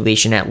after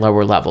chelation at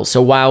lower levels.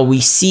 So while we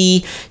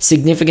see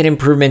significant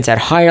improvements at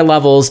higher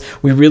levels,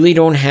 we really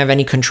don't have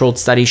any controlled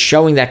studies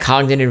showing that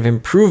cognitive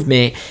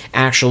improvement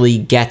actually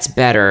gets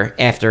better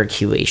after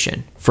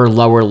chelation for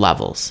lower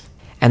levels.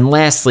 And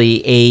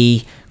lastly,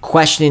 a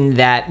question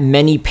that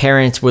many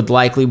parents would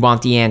likely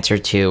want the answer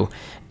to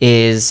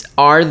is,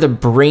 are the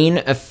brain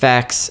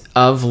effects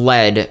of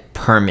lead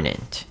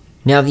permanent?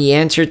 Now, the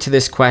answer to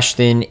this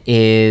question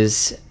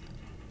is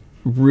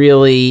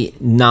really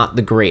not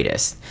the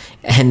greatest.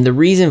 And the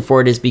reason for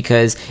it is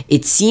because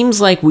it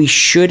seems like we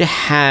should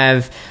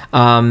have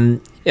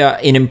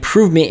an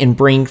improvement in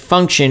brain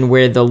function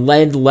where the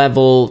lead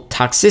level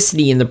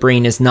toxicity in the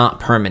brain is not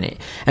permanent.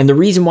 And the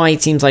reason why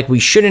it seems like we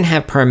shouldn't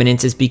have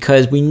permanence is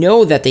because we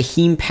know that the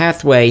heme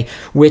pathway,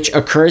 which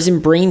occurs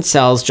in brain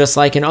cells just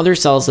like in other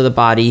cells of the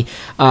body,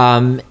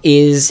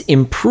 is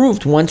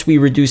improved once we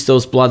reduce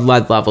those blood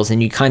lead levels,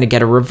 and you kind of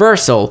get a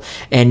reversal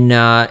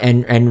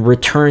and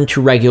return to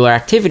regular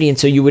activity. And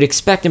so you would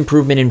expect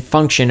improvement in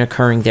function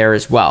occurring there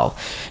as well.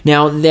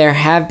 Now, there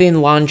have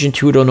been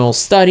longitudinal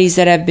studies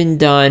that have been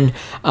done,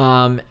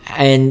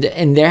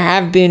 and there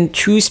have been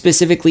two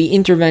specifically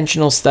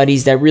interventional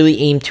studies that really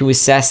aim to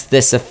assess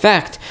this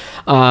effect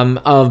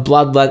of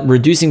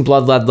reducing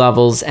blood lead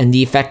levels and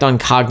the effect on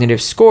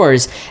cognitive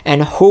scores,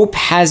 and hope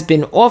has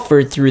been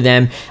offered through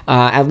them,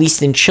 at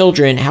least in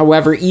children.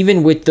 However,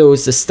 even with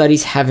those, the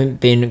studies haven't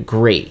been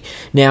great.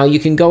 Now, you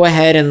can go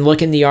ahead and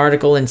look in the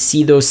article and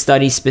see those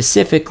studies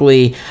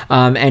specifically,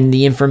 and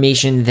the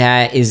information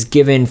that is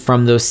given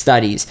from those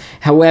studies.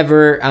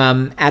 However,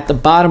 at the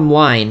bottom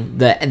line,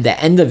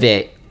 the end of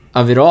it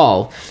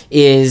all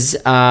is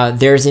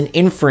there's an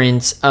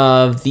inference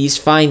of these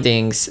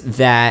findings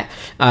that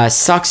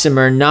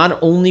Succimer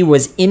not only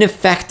was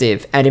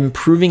ineffective at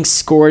improving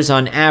scores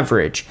on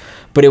average,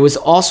 but it was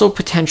also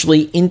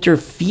potentially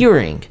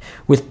interfering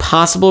with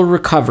possible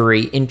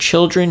recovery in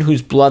children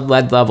whose blood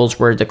lead levels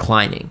were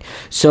declining.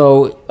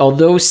 So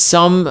although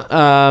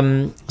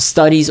some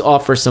studies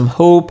offer some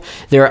hope,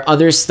 there are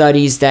other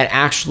studies that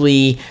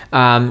actually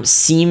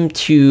seem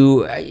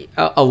to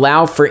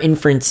allow for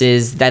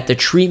inferences that the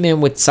treatment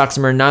with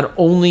Succimer not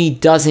only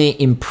doesn't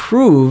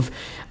improve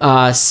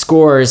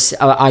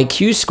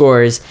IQ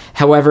scores,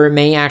 however, it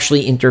may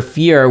actually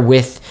interfere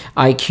with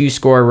IQ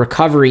score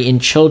recovery in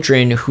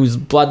children whose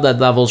blood lead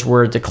levels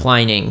were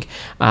declining.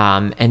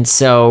 And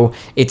so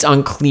it's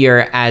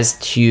unclear as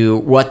to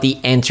what the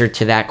answer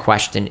to that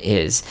question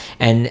is.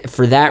 And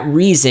for that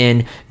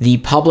reason, the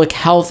public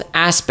health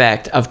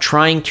aspect of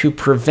trying to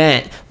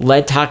prevent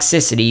lead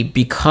toxicity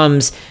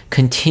becomes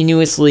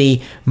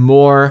continuously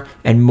more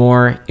and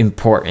more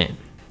important.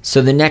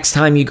 So the next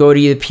time you go to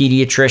the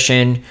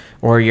pediatrician,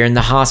 or you're in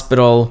the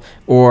hospital,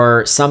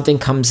 or something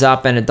comes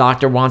up and a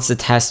doctor wants to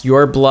test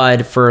your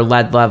blood for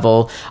lead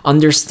level,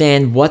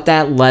 understand what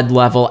that lead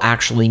level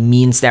actually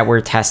means that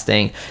we're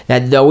testing.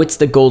 That though it's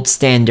the gold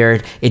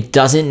standard, it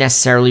doesn't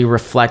necessarily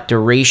reflect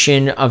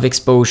duration of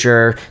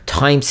exposure,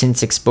 time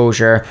since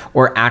exposure,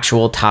 or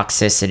actual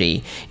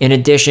toxicity. In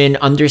addition,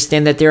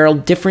 understand that there are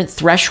different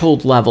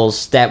threshold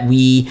levels that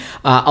we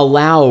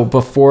allow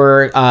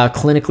before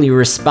clinically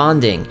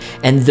responding.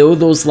 And though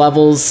those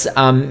levels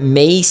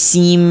may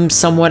seem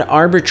somewhat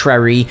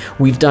arbitrary,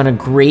 we've done a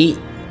great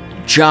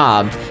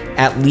job,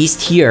 at least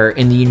here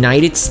in the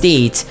United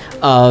States,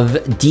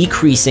 of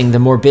decreasing the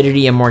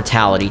morbidity and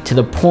mortality to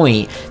the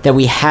point that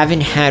we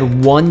haven't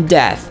had one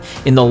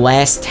death in the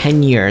last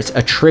 10 years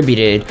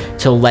attributed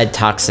to lead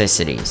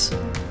toxicities.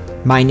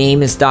 My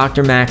name is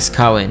Dr. Max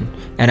Cohen,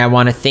 and I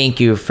want to thank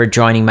you for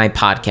joining my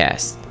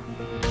podcast.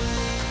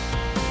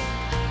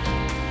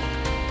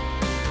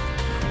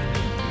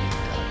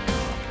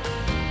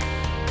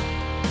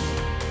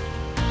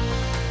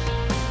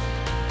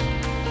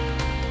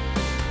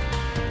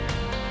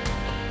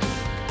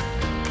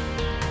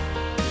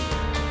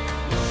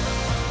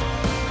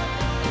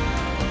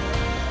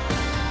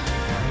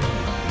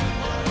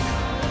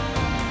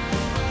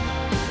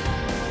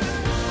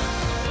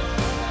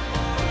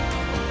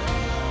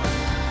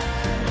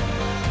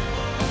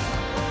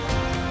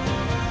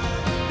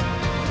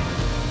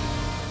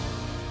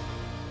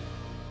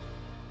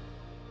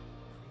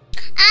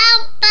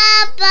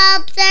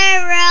 Above the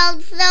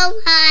world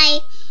so high,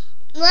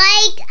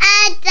 like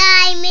a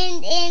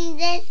diamond in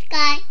the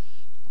sky.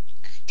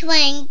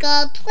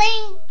 Twinkle,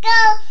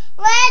 twinkle,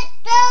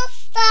 little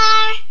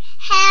star,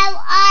 how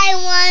I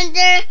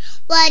wonder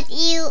what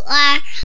you are.